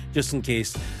phone, just in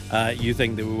case you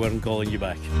think that we weren't calling you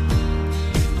back.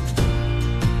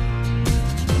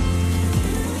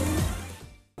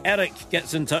 Eric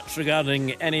gets in touch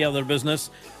regarding any other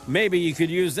business. Maybe you could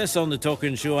use this on the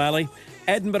Talking Show, Ali.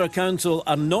 Edinburgh Council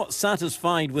are not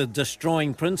satisfied with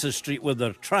destroying Princes Street with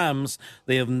their trams.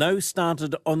 They have now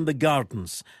started on the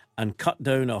gardens and cut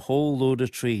down a whole load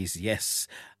of trees. Yes,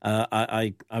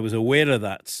 I was aware of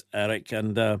that, Eric,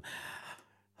 and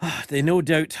they no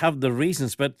doubt have the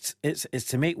reasons, but it's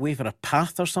to make way for a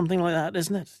path or something like that,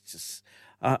 isn't it?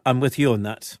 I'm with you on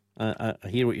that. I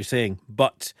hear what you're saying,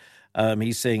 but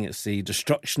he's saying it's the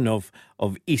destruction of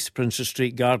East Princes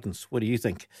Street Gardens. What do you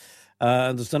think?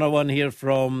 There's another one here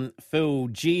from Phil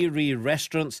G.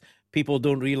 Restaurants. People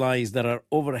don't realise there are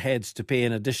overheads to pay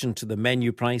in addition to the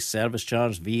menu price, service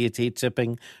charge, VAT,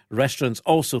 tipping. Restaurants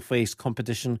also face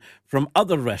competition from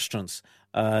other restaurants.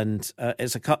 And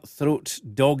it's a cutthroat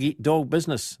dog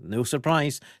business. No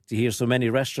surprise to hear so many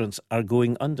restaurants are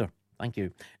going under. Thank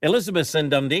you. Elizabeth's in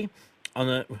Dundee.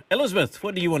 Elizabeth,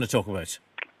 what do you want to talk about?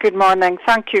 Good morning.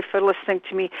 Thank you for listening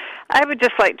to me. I would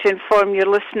just like to inform your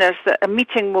listeners that a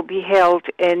meeting will be held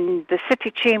in the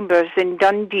City Chambers in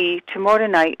Dundee tomorrow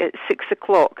night at 6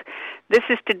 o'clock. This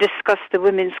is to discuss the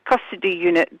women's custody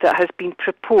unit that has been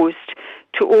proposed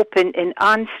to open in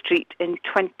Ann Street in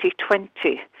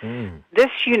 2020.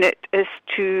 This unit is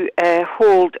to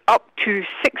hold up to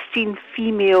 16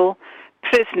 female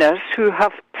prisoners who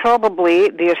have probably,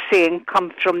 they're saying,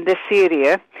 come from this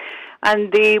area.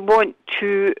 and they want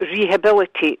to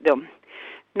rehabilitate them.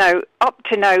 Now, up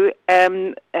to now,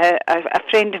 a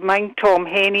friend of mine, Tom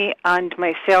Henney, and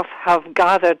myself have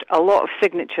gathered a lot of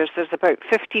signatures. There's about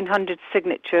 1,500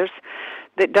 signatures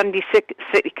that Dundee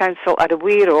City Council are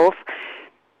aware of.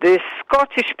 The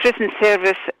Scottish Prison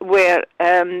Service were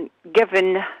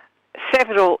given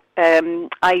several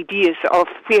ideas of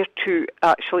where to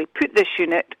actually put this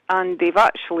unit, and they've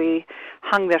actually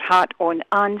hung their hat on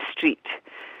Ann Street.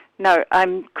 Now,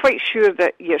 I'm quite sure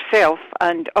that yourself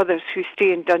and others who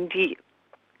stay in Dundee,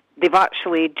 they've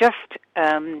actually just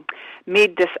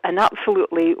made this an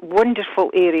absolutely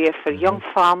wonderful area for young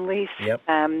families. Yep.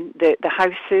 The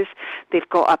houses, they've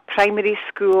got a primary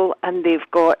school and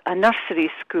they've got a nursery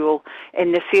school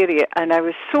in this area. And I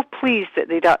was so pleased that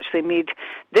they'd actually made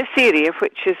this area,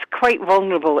 which is quite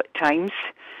vulnerable at times,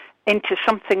 into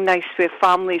something nice where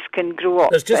families can grow up.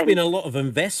 There's just been a lot of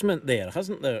investment there,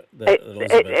 hasn't there,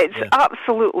 Elizabeth? It's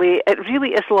absolutely, it really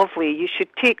is lovely. You should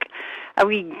take a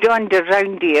wee gander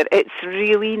round there. It's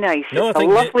really nice. No, it's I a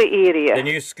think lovely area. The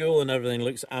new school and everything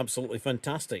looks absolutely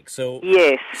fantastic. So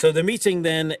yes. So the meeting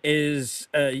then is,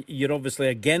 you're obviously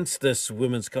against this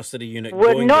women's custody unit.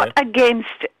 We're not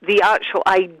against the actual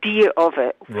idea of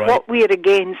it. Right. What we're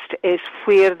against is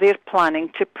where they're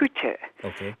planning to put it.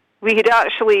 Okay. We had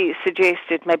actually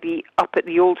suggested maybe up at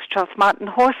the old Strathmartin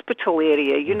Hospital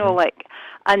area, you know,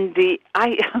 and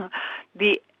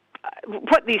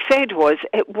what they said was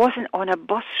it wasn't on a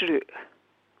bus route.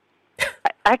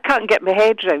 I can't get my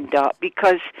head round that,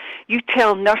 because you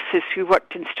tell nurses who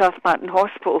worked in Strathmartin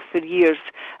Hospital for years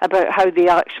about how they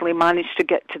actually managed to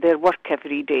get to their work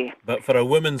every day. But for a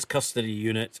women's custody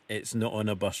unit, it's not on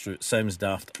a bus route. Sounds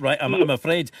daft. Right, I'm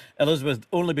afraid, Elizabeth,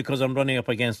 only because I'm running up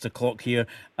against the clock here,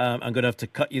 I'm going to have to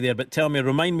cut you there. But tell me,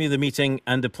 remind me of the meeting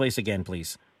and the place again,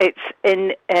 please. It's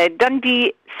in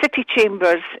Dundee City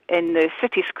Chambers in the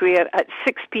City Square at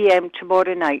 6 p.m.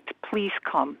 tomorrow night. Please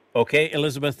come. OK,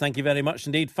 Elizabeth, thank you very much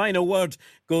indeed. Final word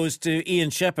goes to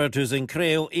Ian Shepherd, who's in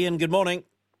Crail. Ian, good morning.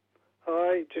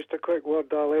 Hi, just a quick word,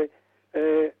 Bally.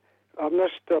 I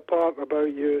missed the part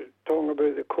about you talking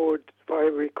about the code,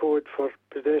 highway code for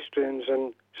pedestrians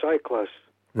and cyclists.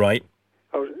 Right.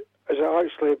 Is it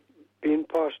actually being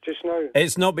passed just now?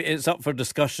 It's not. It's up for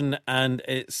discussion, and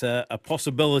it's a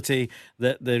possibility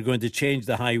that they're going to change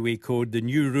the highway code. The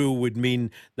new rule would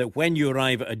mean that when you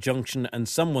arrive at a junction and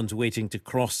someone's waiting to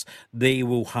cross, they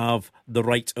will have the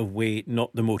right of way,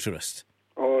 not the motorist.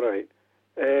 All right.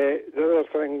 The other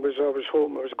thing was I was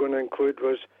hoping I was going to include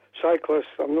was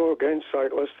cyclists. I'm not against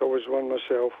cyclists. I was one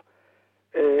myself.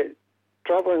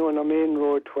 Travelling on a main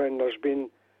road when there's been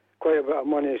quite a bit of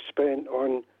money spent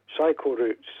on cycle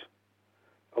routes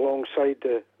alongside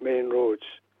the main roads.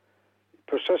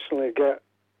 Persistently get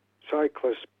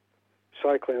cyclists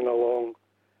cycling along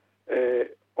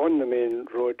on the main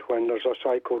road when there's a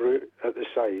cycle route at the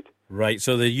side. Right,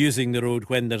 so they're using the road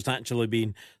when there's actually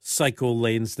been cycle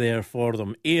lanes there for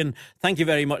them. Ian, thank you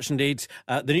very much indeed.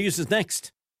 The news is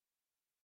next.